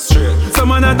 Straight. Some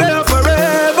man are there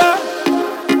forever.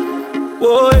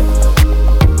 Boy,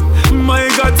 my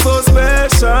God so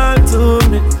special to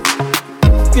me.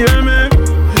 Hear me?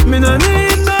 Me no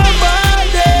need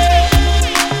nobody.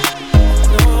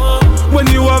 No. When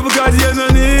you have God, you no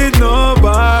need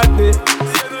nobody.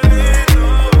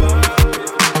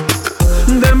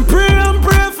 Them pray and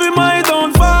pray for my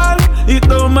downfall. It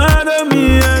don't matter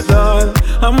me at all.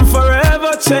 I'm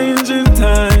forever changing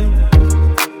time.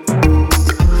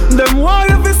 Them want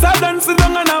you fi sad and sit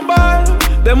down on a ball.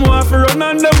 Them want fi run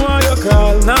and them want you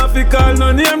call. Now fi call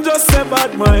no name, just say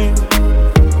bad mind.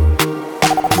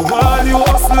 To all you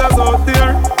hustlers out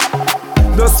there,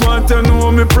 just want to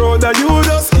know me proud of you.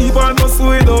 Just keep on hustle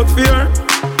without fear.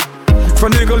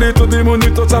 From nigga to the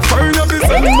money touch a fire, you be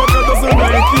sending back a dozen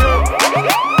right here.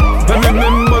 And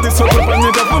remember this hot up and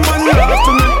nigga for man laugh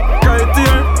to me right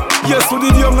here. Yes, we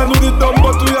did young and we did dumb,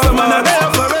 but we are man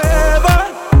there forever.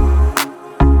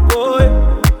 Boy,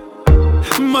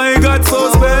 my God so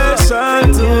special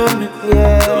to me.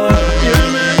 Yeah.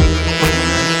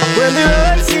 When the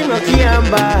road seem okay and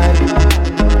bad,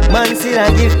 man still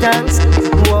I give thanks.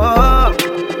 Whoa.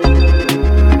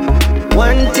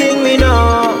 One thing we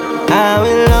know, I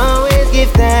will always give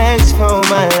thanks for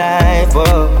my life.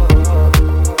 Oh.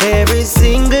 Every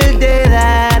single day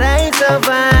that I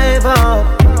survive, oh,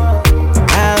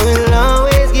 I will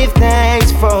always give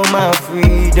thanks for my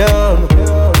freedom.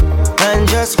 And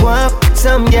just walk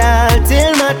some girl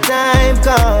till my time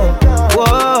come.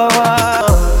 Whoa.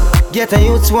 Get a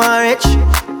youth one rich,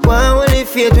 one only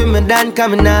faith with me done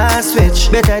coming now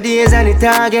switch. Better days on the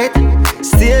target,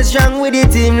 still strong with the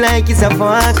team like it's a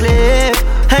forklift.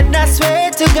 And I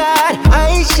swear to God,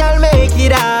 I shall make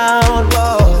it out.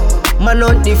 Whoa. Man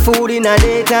not the food in a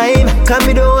daytime, cause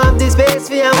me don't have the space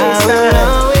for your waste time. I will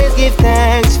always give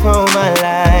thanks for my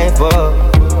life, oh.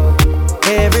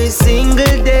 Every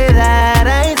single day that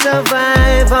I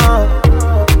survive, oh,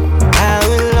 I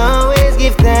will always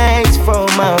give thanks for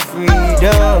my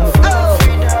freedom.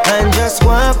 And just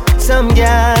walk some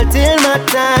girl till my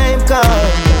time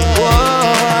comes.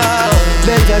 Whoa.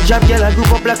 Bench a job, girl I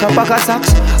group up like a pack of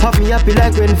socks. Have me happy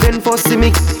like when Ven first see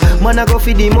me. Man I go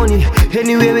for the money,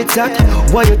 anywhere it's at.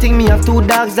 Why you think me have two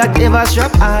dogs that ever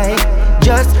strap? I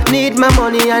just need my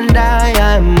money and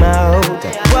I'm out.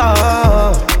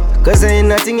 Whoa. Cause ain't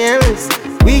nothing else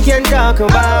we can talk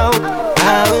about.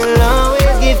 I will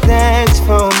always give thanks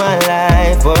for my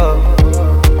life, oh.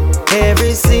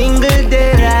 Every single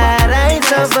day that I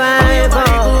survive,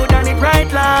 oh. Good and it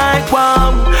bright like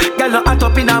wow. Girl you hot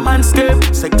up in a man's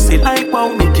scape, sexy like wow.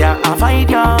 Me can't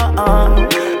avoid ya.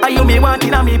 Are you me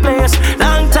wanting a me place?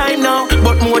 Long time now,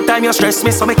 but more time you stress me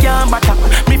so me can't back up.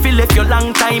 Me feel left you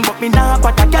long time, but me nah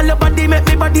back up. Girl your body make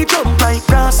me body jump like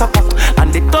grasshopper.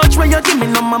 And the touch where you give me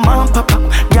no mama and papa.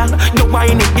 Girl you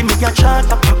whine it, give me your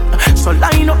charter pop. So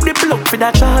line up the block for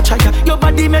that charger. Your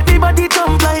body make me body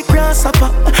jump like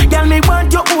grasshopper. Girl me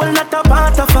want you all not a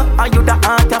part of her. Are you the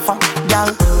heart of her?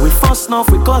 Girl we fuss enough,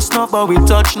 we cuss enough, but we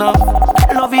touch enough.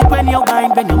 Love it when you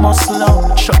whine, when you muscle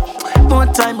out. Sure. More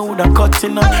time I woulda cut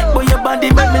enough, but your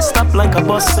body make me stop like a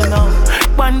bus enough.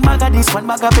 One bag of this, one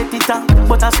bag of bet it on.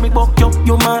 But as me buck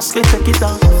you must take it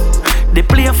on. They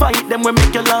play a fight, them we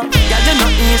make you laugh. Girl you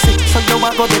not easy, so you a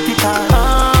go get it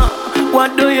on.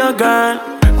 What do you girl?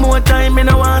 More time me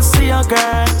no want see a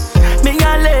girl. Me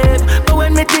a live, but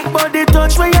when me think about the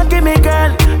touch where you give me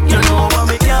girl, you know what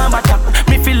me can't matter.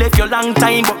 Me feel left you long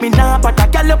time, but me nah batter.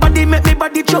 Girl your body make me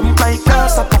body jump like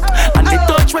grasshopper. And the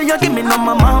touch where you give me no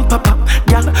mama and papa.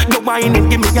 Girl you whine it,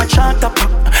 give me a charter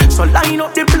pop. So line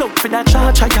up the block for that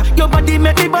charger. Your body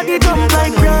make me body jump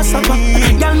like grasshopper.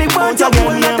 Girl me want you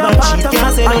all not a part of me.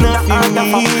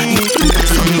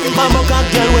 Mama got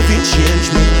girl with it change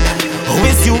me.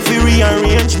 Always you fi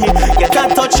rearrange me. Get a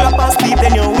touch up and sleep,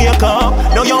 then you wake up.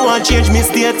 Now you want change me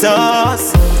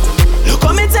status. Look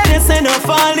how me tell you, say no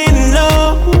fall in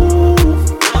love.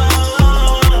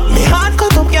 Me heart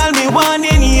cut up, girl, me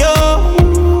wanting you.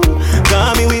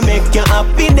 Cause me we make you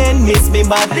happy, then miss me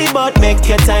badly, but make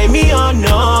you tie me on,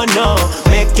 no, no.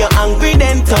 Make you angry,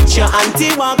 then touch your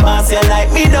auntie, walk past you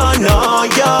like me don't know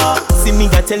you. See me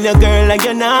go tell your girl like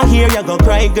you're not here, you go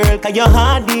cry girl, cause you're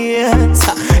hard here.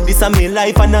 This a me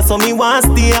life and that's how me want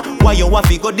stay. Why you want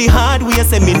to go the hard way?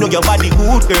 Say me know your body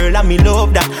good girl and me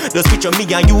love that. Just picture me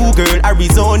and you girl,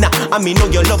 Arizona. And me know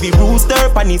you love the rooster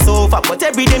on the sofa. But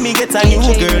every day me get a new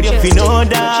girl, you fi know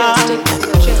that.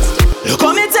 Look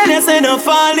how me tell you say no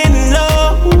fall in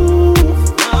love.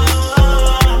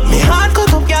 Me heart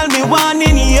cut up girl, me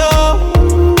wanting you.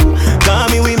 Cause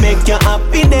me we make you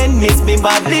happy, then miss me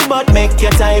badly, but make you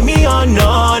tie me on,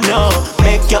 no, no.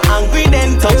 Make you angry,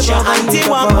 then touch your auntie,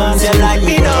 one pass you like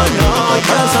me, no, no.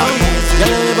 Girl, you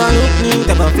never look neat,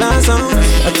 ever flash out.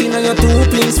 I think that you're too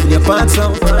pleased with your parts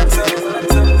out.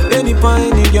 Any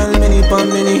pine, any girl, many pan,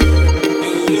 many.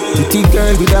 Pretty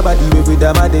girl with a body, with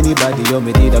a bad anybody. You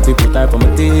me need a people type on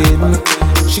my team.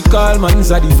 She call man's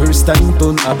the first time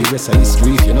turn I be rest of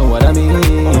history, if you know what I mean.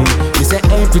 You say,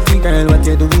 hey pretty girl, what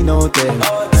you doing out there?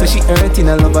 So she hurting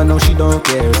a lover, now she don't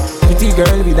care. Pretty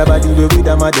girl with a body, with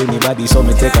a mad anybody. So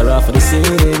me take her off for the scene.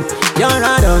 You're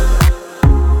right out.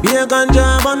 Be a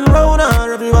ganja man round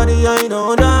her, everybody I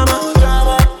know drama.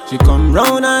 She come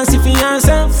round and see for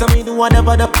herself. So me do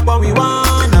whatever the fuck we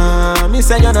wanna. Me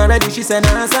say you're not ready, she say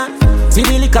nah sir. See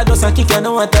the liquor just a kick, you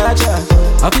know what touch her.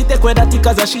 I fi take away that tick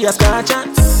as she a scratch her.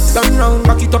 Turn round,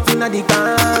 back it up inna the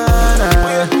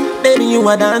corner. Baby, you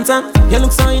a dancer. You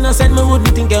look so innocent, me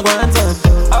wouldn't think you want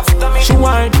her. She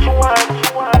wired.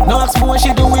 No ask me what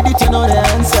she do with it, you know the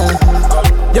answer.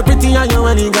 You're pretty and you're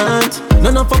elegant.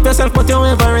 None of up yourself, but you're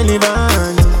ever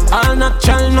relevant. All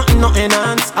natural, nothing, no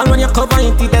enhance. And when you cover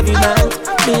it, it's evident.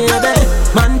 Baby,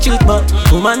 man cheat, but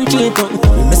woman cheat.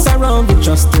 We mess around, we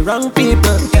trust the wrong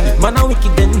people. Man a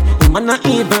wicked then, man a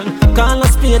evil. Call a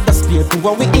spade to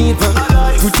what we evil.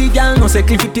 Pretty girl, no say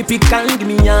clip typical. Give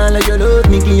me all of your love,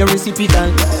 me give you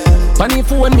reciprocal. Funny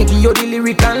phone, me give you the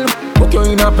lyrical. But you're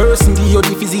in a person, give you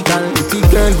the physical. Pretty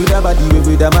girl with a body,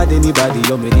 with a mad anybody.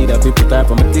 You may need a people type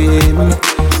from a team.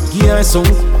 Give her some.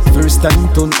 First time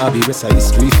turn Abbey West Side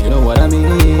Street, you know what I mean?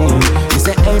 You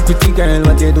say, hey pretty girl,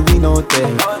 what you doing out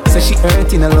there? Say she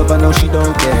hurting a love and now she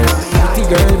don't care. Pretty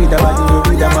girl with a body,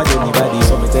 with a mad anybody.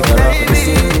 So me take her off and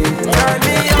sing. Turn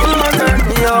me on, turn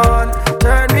me on.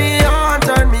 Turn me on,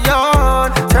 turn me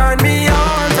on. Turn me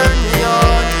on, turn me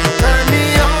on. Turn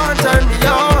me on, turn me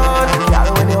on.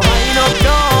 Girl, when you wind up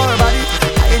your body,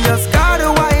 I just gotta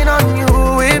whine on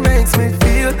you. It makes me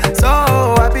feel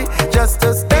so happy just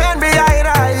to stand behind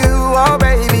you, oh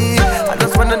baby. I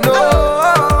just wanna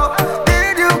know,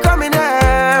 did you come in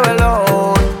here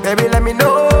alone? Baby, let me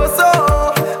know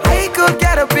so I could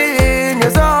get up in your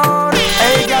zone.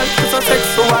 Hey girl, you're so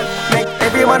sexual, make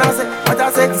everyone else say what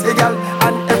a sexy girl.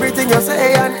 And everything you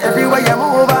say and everywhere you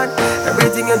move and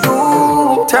everything you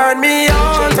do. Turn me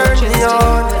on, turn me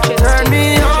on. Turn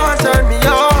me on, turn me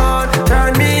on.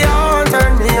 Turn me on,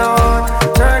 turn me on.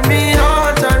 Turn me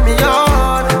on, turn me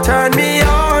on. Turn me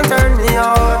on, turn me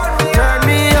on. Turn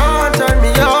me on, turn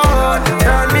me on.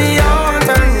 Turn me on,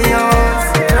 turn me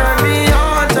on. Turn me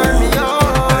on, turn me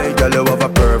on. Hey girl, you have a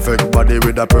perfect body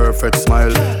with a perfect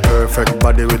smile. Perfect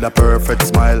body with a perfect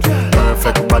smile.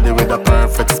 Perfect body with a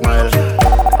perfect smile.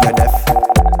 You're deaf.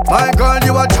 My girl,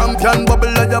 you a champion. Bubble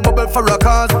and you bubble for a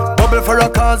cause. Bubble for a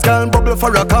cause, girl, bubble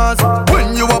for a cause.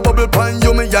 When you a bubble pan,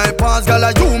 you me eye pass.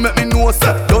 Girl, you make me know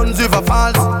say don't ever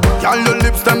false. Girl, your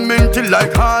lips them minty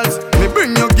like hearts. Me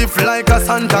bring you gift like a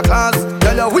Santa Claus.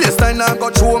 Girl, your waistline I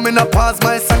got show me in a pass.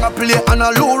 My song I play on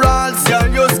a low rolls. Girl,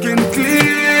 your skin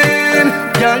clean.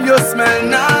 Girl, you smell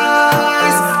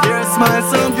nice. Your smile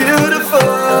so beautiful.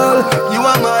 You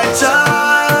are my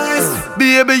choice.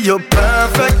 Baby, you're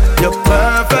perfect. You're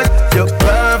perfect. You're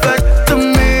perfect to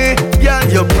me. Yeah,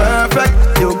 you're perfect.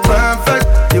 You're perfect.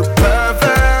 You're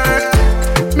perfect.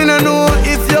 Me no know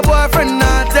if your boyfriend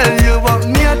not tell you, but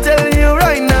me I tell you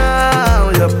right now.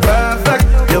 You're perfect.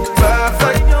 You're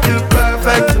perfect. You're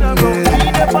perfect to me.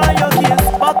 Read up on your kiss,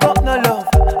 back up no love.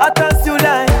 I toss you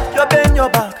like you bend your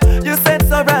back. You said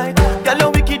so right. Girl, you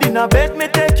wicked in a bed, me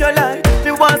take your life.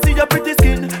 Me want see your pretty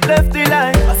skin, left the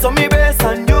line. I saw me best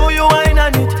and you whine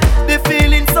on it. The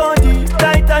feeling so deep,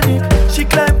 tight on it. She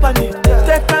climb on it,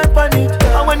 take time on it.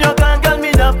 And when you gone, girl,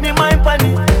 me have me mind on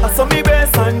it. I saw me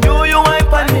best and you whine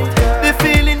on it. The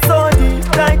feeling so deep,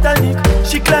 tight on it.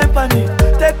 She climb on it,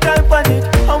 take time on it.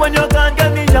 And when you gone,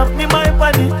 girl, me have me mind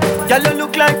on it. Girl, you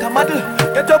look like a model.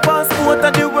 Get your passport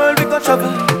and the world we go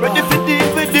travel. Ready for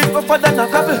deal with it, rougher than a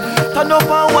gravel. Turn up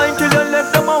and wine till your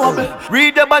left them a wobble.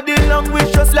 Read the body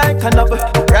language just like a novel.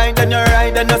 Ride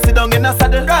and you sit down in a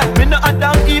saddle. Me no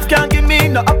Adam Eve can't give me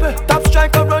no apple. Top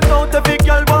striker run out, every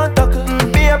girl want tackle.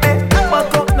 Baby,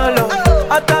 back up no love.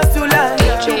 I toss you like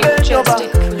you bend your back.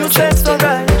 You said so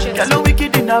right. Girl, you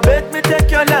wicked in a bed, me take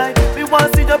your life. Me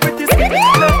want see the pretty skin,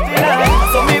 left the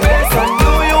line. So me best and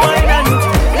you wine on it.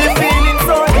 The feeling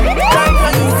so deep, tight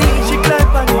and easy. She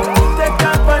climb on it, take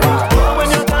time on it. When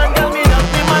you can't tell me that,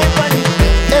 me mind on it.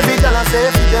 Every girl I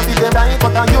say, fit them right,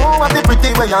 but you have the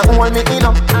pretty way you hold me in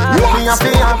up. Me a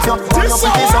play ask you, hold you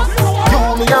pretty so. You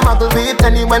me a muggle with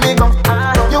anywhere me go.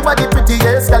 You are the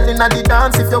prettiest girl inna the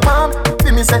dance. If you want,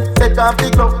 feel me say, take off the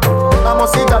glove. I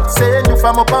must see God send you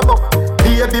from up above.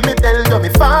 Baby, me tell you, me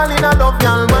fall in love.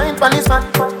 Y'all mind pan is fat,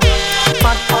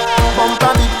 fat, bump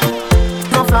on it.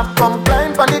 No flap, come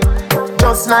climb on it.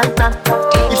 Just like that,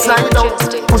 it's slide out.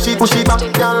 Push it back,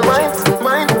 y'all mind,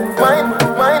 mind, mind,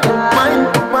 mind, mind,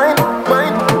 mind,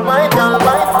 mind, mind, y'all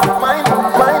mind, mind,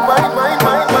 mind, mind, mind,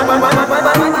 mind, mind,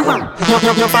 mind, mind.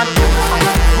 You're fat.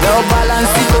 Now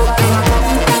balance it up.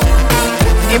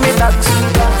 Give me that.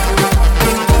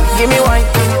 Give me wine.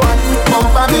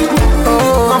 Bump on it.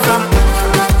 Oh, come from.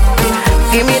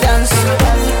 Give me dance.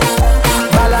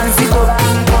 Balance it up.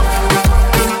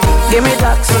 Give me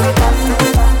that.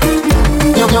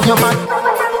 You're fat.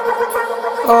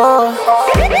 Oh,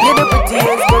 you're the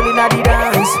prettiest girl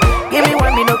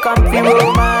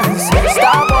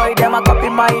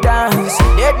my dance.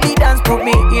 Deadly dance put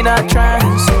me in a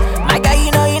trance. My guy,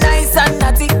 you know he nice and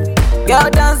naughty. Girl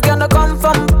dance gonna come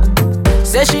from.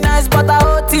 Say she nice but a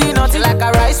OT naughty. Like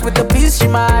a rice with the peas, she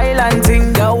my island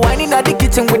thing. Girl whining at the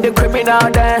kitchen with the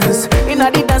criminal dance. Inna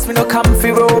the dance me no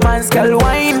comfy romance. Girl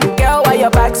wine, girl why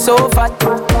your back so fat?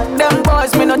 Them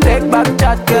boys me no take back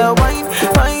chat. Girl wine,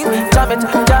 wine, jam it,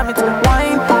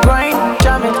 wine, grind,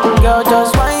 jam it. Girl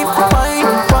just wine, wine,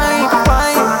 wine,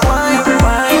 wine, wine,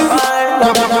 wine,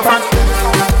 wine.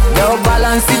 Girl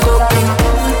balance it up.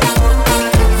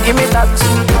 Give me that.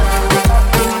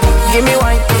 Give me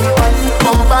wine.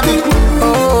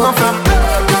 Oh,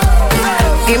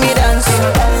 give me dance,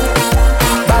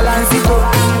 balance it up.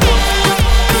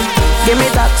 Give me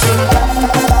that,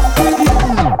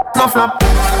 no flop.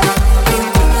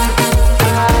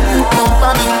 Bumpa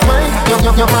me, wine,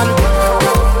 your body.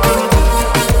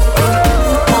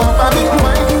 Bumpa me,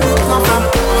 wine, no flop.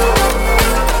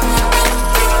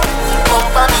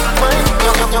 Bumpa me, wine,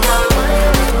 your body.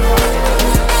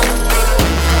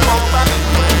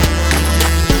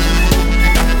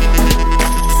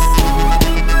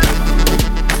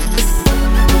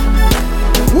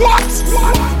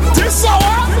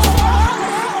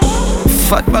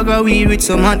 Fat bag of weed with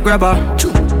some hot grabber.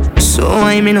 So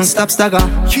I me no stop stagger.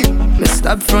 Me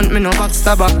stab front, me no back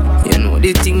stabber. You know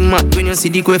the thing mad when you see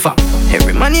the quaver.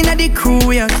 Every man in the crew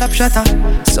we a top shatter.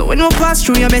 So when we pass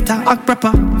through you better act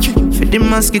proper. For the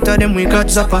mosquito them we got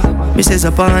zapper. Me say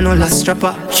zapper and no last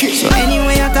strapper. So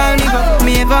anyway I tell me go,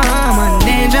 me ever harm and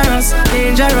dangerous,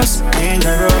 dangerous,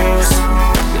 dangerous.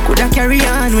 You coulda carry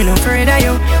on, we no afraid of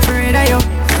you, afraid of you,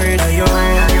 afraid of you.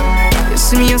 You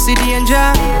see me, you see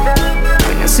danger.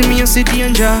 You see me, you see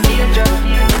danger.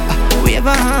 We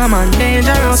ever harm and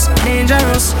dangerous,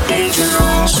 dangerous,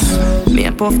 dangerous. Me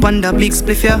a puff panda big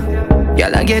spliff ya.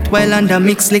 Y'all a get wild and a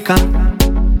mix liquor.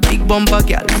 Big bumper,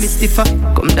 girl, me stiffer.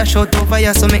 Come dash out over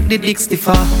ya so make the dick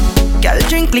stiffer. Girl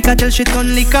drink liquor till she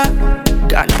turn liquor.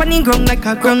 Gone panny ground like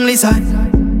a ground lizard.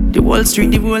 The whole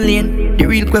street, the whole lane. The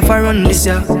real quiffer run this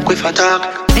ya. Quiffer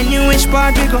talk. Any which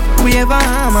part we go, we ever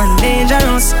harm and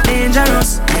dangerous,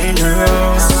 dangerous,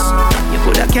 dangerous. You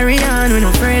coulda carry on, we no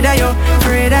afraid of you,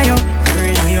 afraid of you,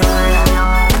 afraid of you.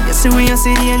 You see when you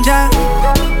see danger,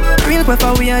 real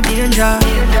quiffer we are danger.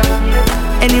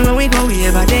 Anywhere we go, we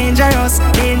ever dangerous,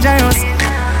 dangerous.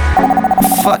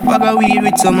 Fat bag of weed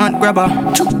with some hot grabber.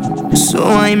 So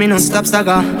I me no stop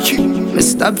stagger. Me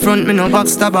stab front, me no back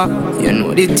stabber. You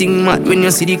know the thing mad when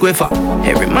you see the quiffer.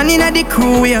 Every man in the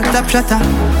crew we a top shatter.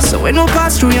 So when we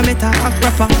pass through you better act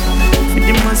proper. For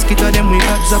the mosquito them we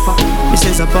got zapper. Me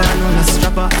say zapper and all a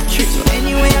strapper. So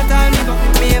anyway I tell me go,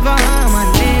 me ever harm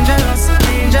and dangerous,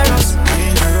 dangerous,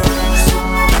 dangerous.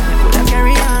 You coulda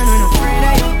carry on, we no afraid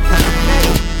of you.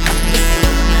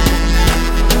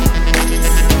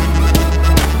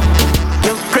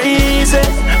 You're crazy.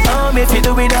 Me fi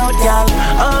do without y'all.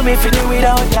 Me fi do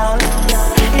without y'all.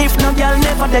 If no y'all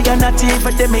never there, you're not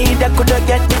even the me that coulda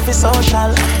get me fi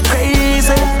social.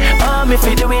 Crazy. Me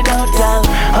fi do without y'all.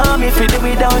 Me fi do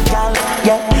without y'all.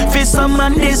 Yeah. For some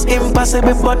man this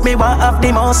impossible, but me want have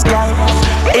the most y'all.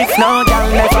 If no y'all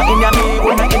never in ya, me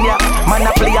wanna in ya. Man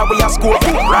a player we a score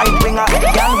right winger.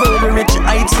 Y'all very rich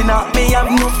heights inna. Me have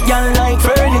enough y'all like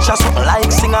furniture, so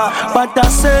like singer. But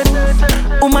I said,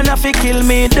 woman a fi kill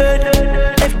me dead.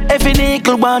 If a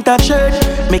nickel want a church,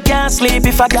 me can't sleep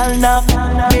if a gal knock.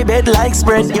 Me bed like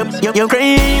spread, you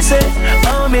crazy.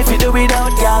 Me fi do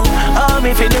without y'all.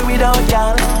 Me fi do without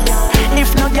y'all.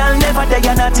 If no gal never there,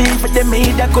 you're not even the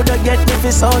me that coulda get me fi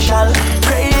social.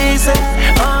 Crazy.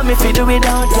 Me fi do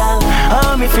without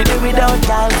y'all. Me fi do without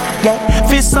y'all. Yeah.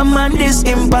 For some man this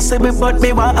impossible, but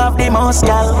me want have the most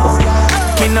y'all.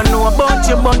 Me no know about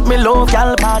you, but me love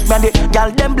y'all bad. Man, the y'all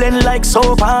them blend like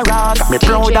soap and rock. Me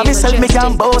proud of myself, me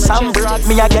can boast and brag.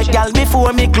 Me a get y'all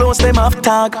before me close them off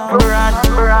tag.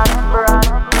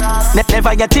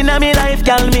 Never get in a me life,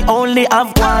 y'all, me only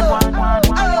have one.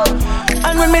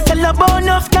 And when me tell about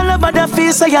enough, y'all about the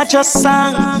face, so you just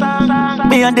sang.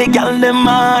 Me and the y'all them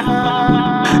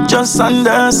man, just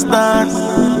understand.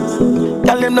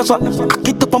 Y'all them no swap, cock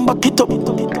it up and back it up,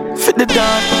 fit the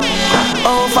dance.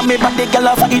 Oh, for me body, girl,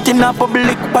 I fight in a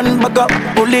public, one bag up,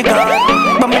 hooligan.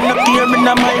 But me no care, me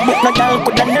no my book, no girl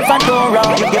coulda never do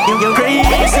wrong. You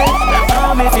crazy.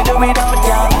 Me fi do without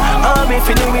y'all. Me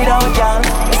fi do without y'all.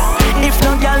 If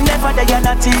no girl never there, you're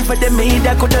not even the me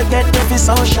that coulda get me fi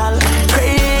social.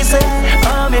 Crazy.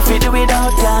 Me fi do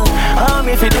without y'all.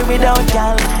 Me fi do without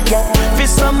y'all. Yeah. For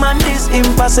some man this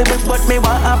impossible, but me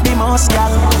want have the most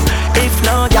gal. If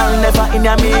no gal never in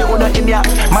ya, me who not in ya.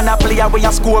 Man a player where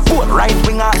you score goal, right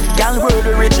winger. Gal world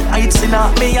rich, heights in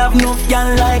her. Me have no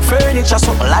gal like furniture,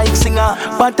 something like singer.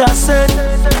 But I said,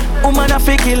 woman a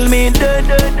fi kill me dead.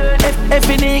 If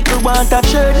a nickel want a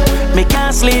shirt, me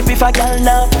can't sleep if I gal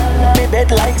not. Me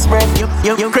bed like spread.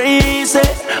 You crazy?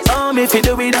 Oh me fi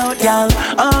do without gal.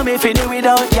 Oh me fi do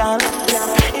without gal.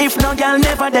 If no gal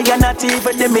never there, you're not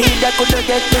even the media could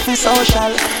get me fi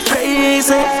social.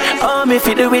 Crazy? Oh me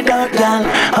fi do without gal.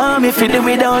 Oh me fi do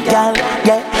without gal.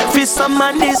 Yeah. For some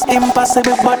man this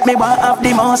impossible, but me want have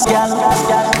the most gal.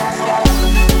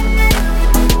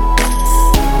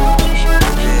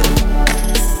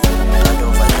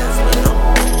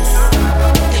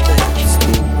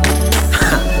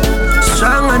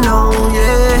 Strong I know,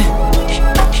 yeah.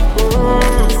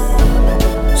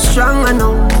 Strong I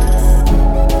know.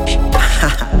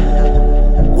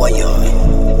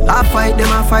 I fight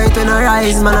them, I fight when I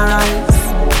rise, man I rise.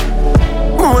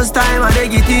 Most time I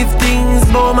negative things,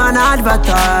 but man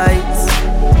advertise.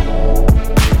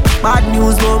 Bad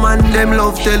news, but man them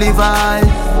love televise.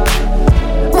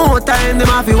 More time them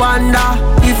have to wonder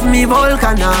if me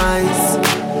vulcanize.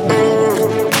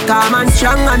 Come on,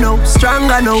 strong I know,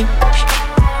 strong I know.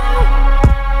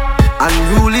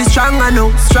 Unruly strong I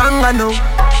know, strong I know.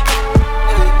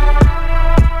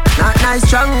 Not nice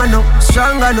strong I know,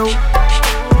 strong I know.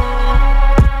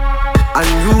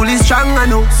 Unruly strong I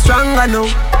know, strong I know.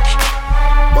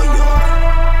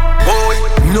 Boy,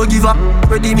 no give up,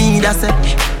 ready me that say.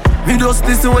 Me just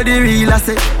listen what the real I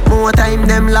say. More time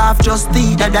them laugh, just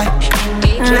eat that die.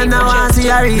 Then I want to see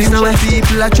a reason when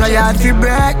people are try hard to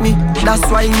break me. That's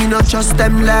why me not trust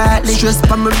them lightly. Stress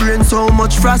on my brain so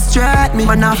much frustrate me.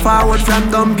 Man I forward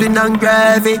from dumpling and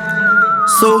gravy.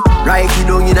 So, write it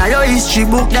down in your history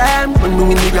book them. When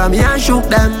me nigga me and shook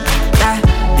them.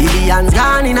 Billions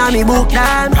gone in a me book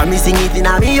them. Promising it in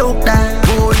a me hook them.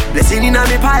 Good blessing in a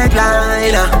me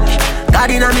pipeline.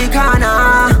 God in a me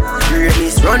corner.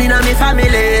 Greatness running a me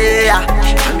family.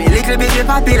 And me little bit me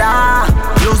popular.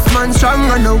 Lost man strong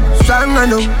I know, strong I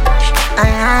know.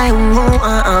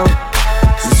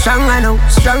 Strong I know,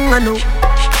 strong I know.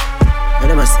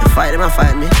 They must fight, they must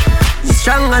fight me.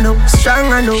 Strong I know,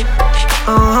 strong I know.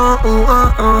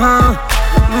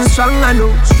 Strong I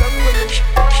know.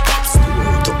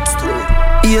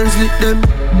 Ears lit them.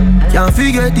 Can't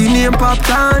forget the name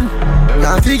Popcorn.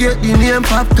 Can't forget the name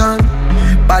Popcorn.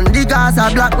 Bandigas a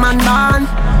black man band.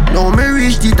 Now me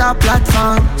reach the top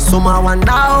platform. Some I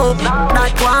wonder how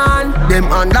that one.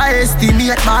 Them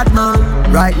underestimate bad man.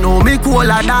 Right now me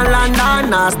cooler than London.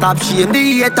 Now stop shame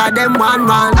the hater them one.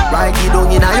 Write it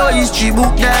down in your history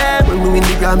book them. When me win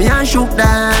the Grammy and shook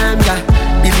them, yeah.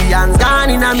 Billions gone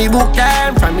in a me book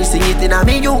them. From me sing it in a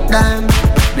me juke them.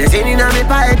 Blessing in a me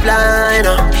pipeline.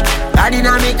 God in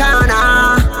a me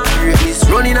corner. Greatness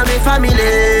running a me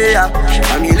family.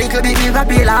 And me little bit me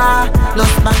popular.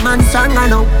 Lost bad man strong I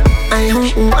know.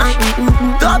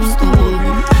 Top stool.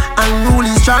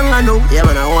 Unruly strong I know. Yeah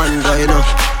man I wonder you know.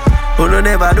 Who no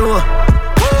never do.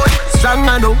 Strong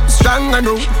I know, strong I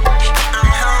know.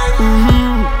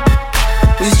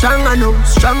 We strong I know,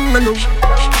 strong I know.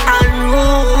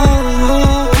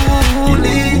 You're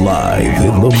live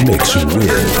in the mix with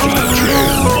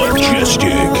DJ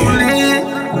Majestic.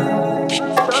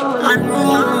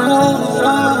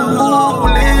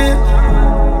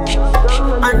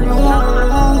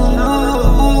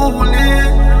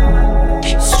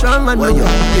 Strong I know.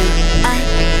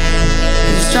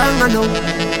 Strong I know.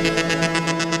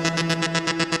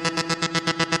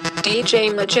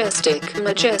 DJ Majestic,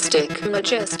 Majestic,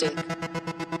 Majestic.